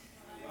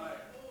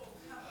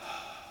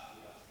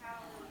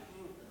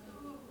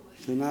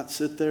 to not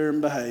sit there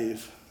and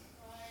behave,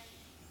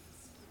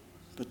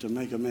 but to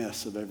make a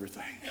mess of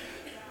everything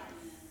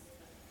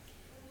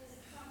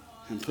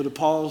and put a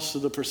pause to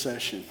the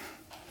procession,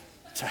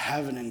 to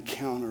have an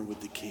encounter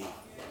with the King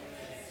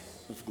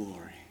of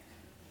glory.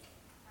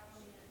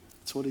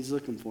 That's what he's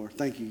looking for.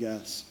 Thank you,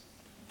 guys.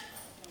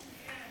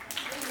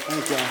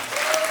 Thank you.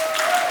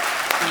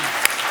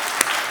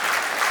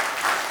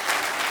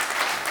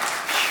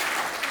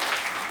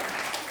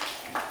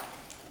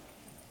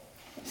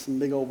 Some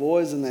big old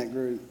boys in that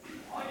group.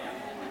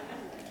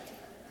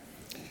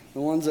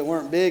 The ones that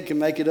weren't big can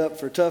make it up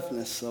for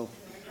toughness, so.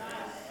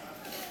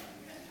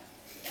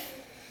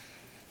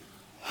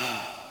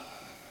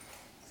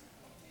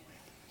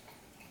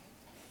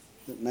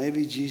 That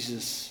maybe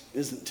Jesus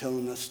isn't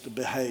telling us to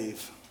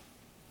behave.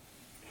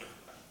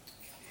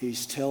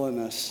 He's telling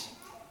us,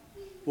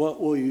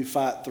 what will you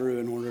fight through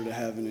in order to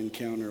have an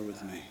encounter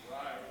with me?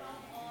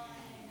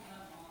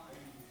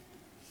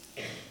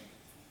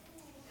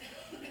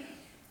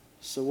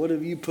 So what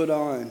have you put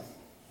on?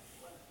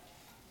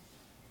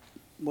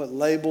 What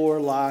label or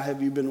lie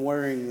have you been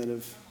wearing that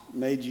have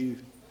made you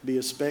be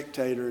a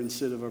spectator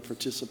instead of a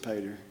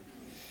participator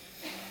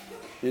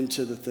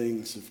into the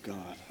things of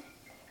God?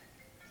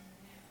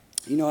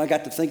 You know, I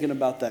got to thinking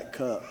about that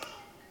cup.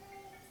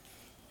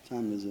 What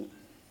time is it?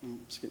 Oh,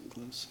 it's getting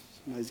close.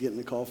 Somebody's getting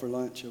a call for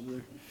lunch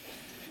over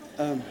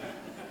there.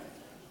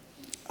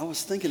 I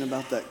was thinking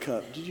about that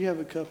cup. Did you have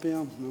a cup,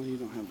 Em? No, you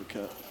don't have a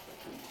cup.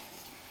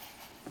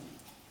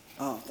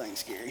 Oh,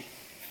 thanks, Gary.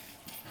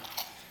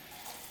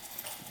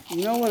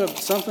 You know what?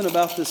 Something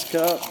about this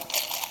cup.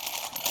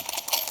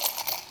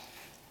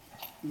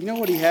 You know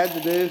what he had to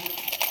do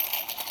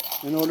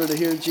in order to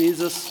hear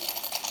Jesus?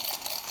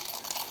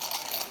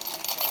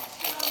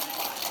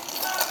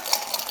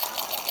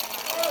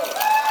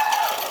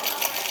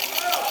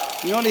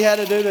 You know what he had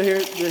to do to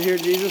hear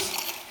Jesus?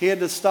 He had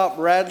to stop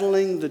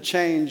rattling the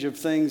change of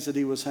things that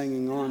he was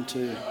hanging on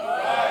to.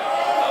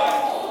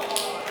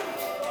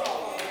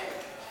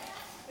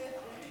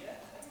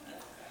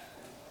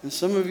 And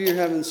some of you are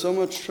having so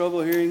much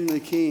trouble hearing the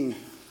King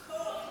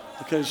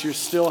because you're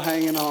still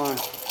hanging on.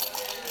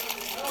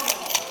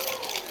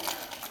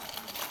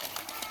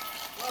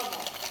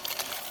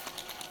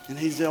 And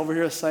he's over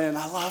here saying,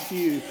 I love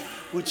you.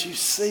 Would you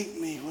seek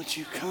me? Would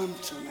you come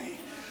to me?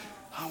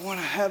 I want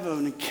to have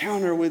an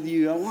encounter with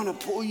you. I want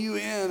to pull you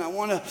in. I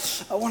want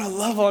to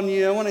love on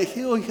you. I want to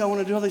heal you. I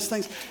want to do all these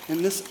things. And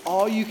this,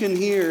 all you can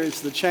hear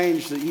is the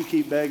change that you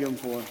keep begging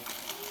for.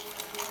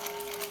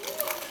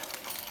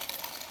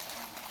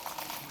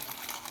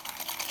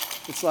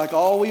 It's like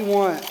all we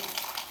want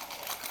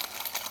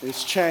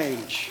is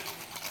change.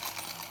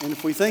 And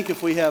if we think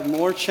if we have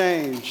more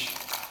change,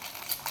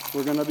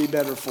 we're going to be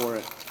better for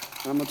it.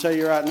 I'm going to tell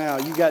you right now,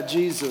 you got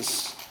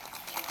Jesus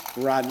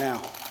right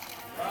now.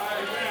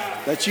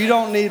 That you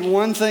don't need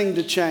one thing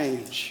to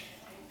change.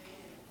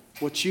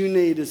 What you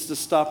need is to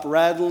stop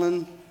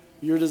rattling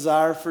your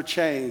desire for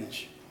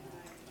change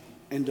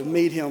and to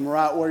meet him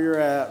right where you're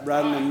at,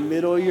 right in the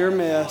middle of your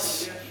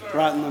mess,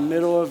 right in the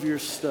middle of your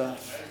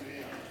stuff,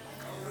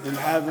 and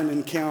have an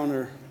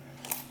encounter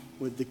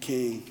with the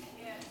King.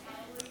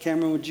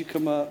 Cameron, would you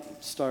come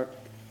up, start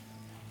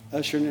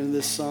ushering into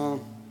this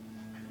song?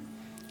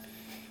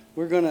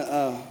 We're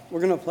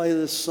gonna play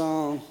this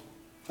song.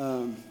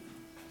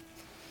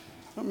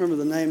 I don't remember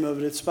the name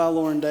of it. It's by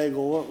Lauren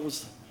Daigle. What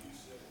was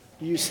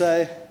You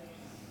Say?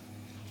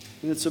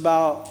 And it's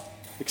about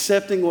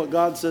accepting what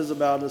God says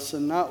about us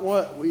and not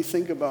what we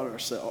think about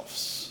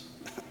ourselves.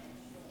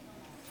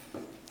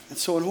 And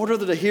so in order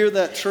to hear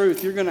that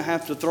truth, you're going to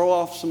have to throw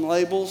off some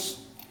labels,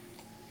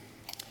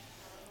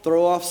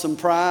 throw off some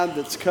pride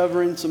that's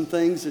covering some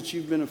things that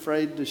you've been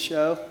afraid to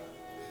show.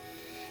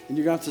 And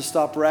you're going to have to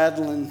stop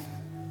rattling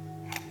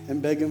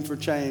and begging for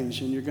change.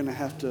 And you're going to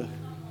have to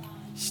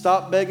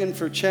stop begging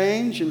for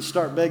change and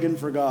start begging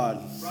for God.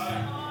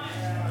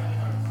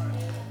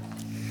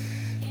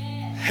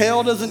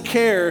 Hell doesn't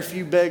care if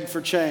you beg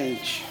for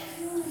change,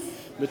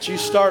 but you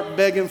start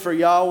begging for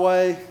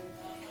Yahweh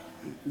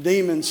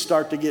demons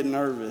start to get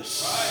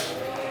nervous.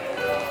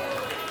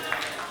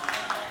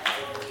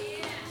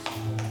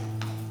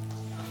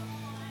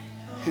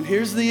 And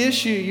here's the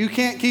issue. You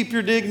can't keep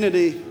your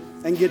dignity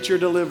and get your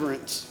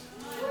deliverance.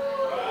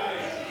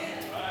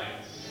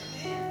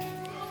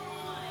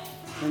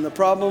 And the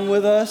problem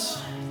with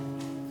us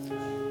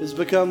is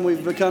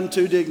we've become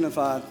too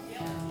dignified.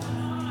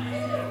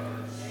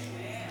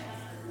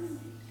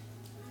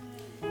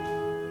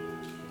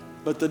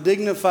 But the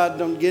dignified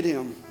don't get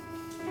him.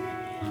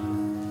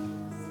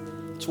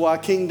 That's why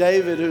King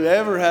David, who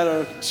ever had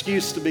an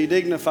excuse to be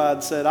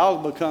dignified, said, I'll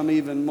become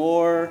even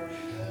more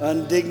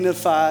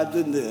undignified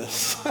than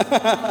this.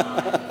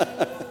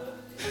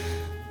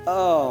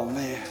 Oh,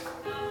 man.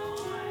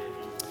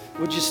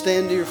 Would you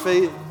stand to your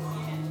feet?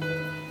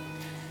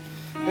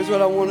 Here's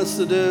what I want us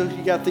to do.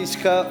 You got these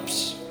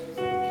cups.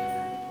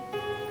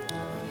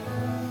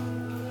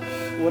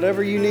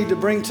 Whatever you need to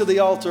bring to the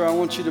altar, I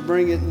want you to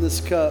bring it in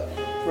this cup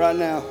right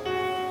now.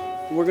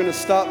 We're going to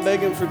stop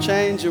begging for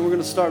change and we're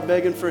going to start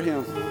begging for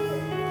Him.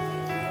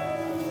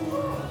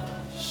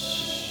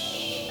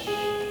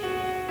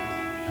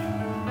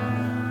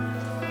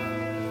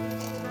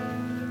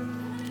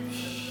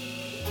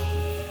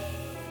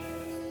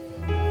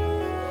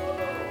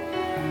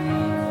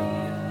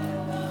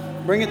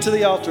 Bring it to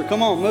the altar.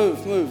 Come on,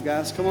 move,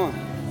 guys. Come on.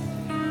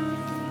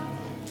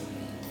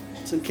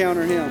 Let's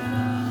encounter Him,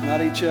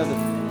 not each other.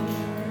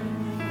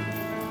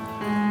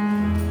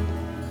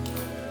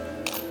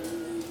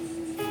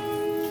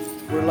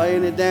 We're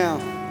laying it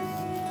down.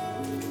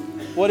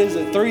 What is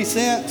it, 3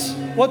 cents?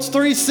 What's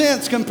 3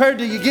 cents compared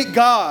to you get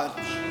God?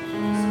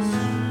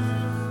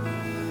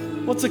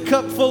 What's a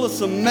cup full of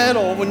some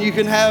metal when you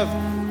can have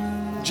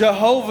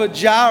Jehovah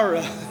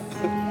Jireh?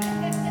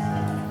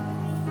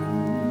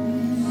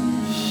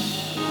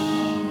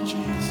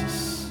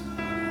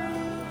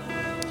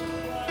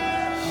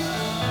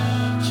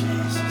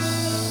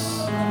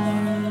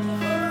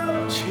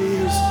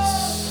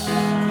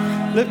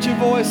 Lift your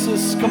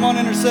voices. Come on,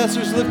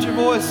 intercessors, lift your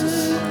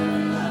voices.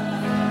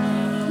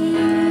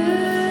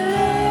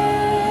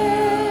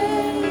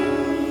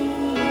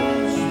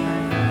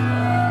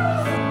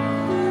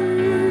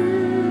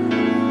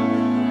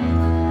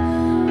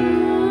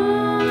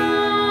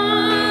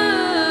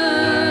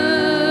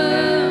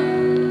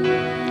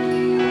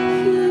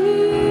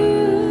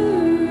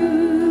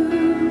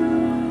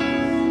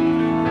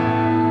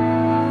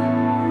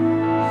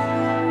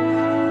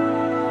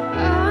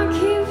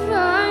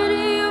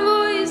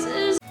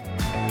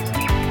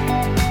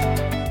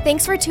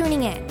 Thanks for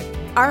tuning in.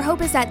 Our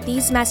hope is that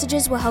these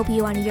messages will help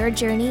you on your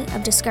journey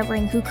of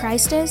discovering who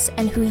Christ is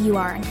and who you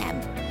are in Him.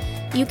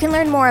 You can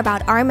learn more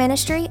about our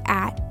ministry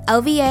at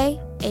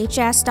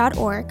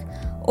lvahs.org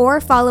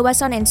or follow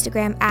us on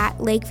Instagram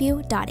at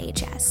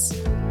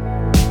lakeview.hs.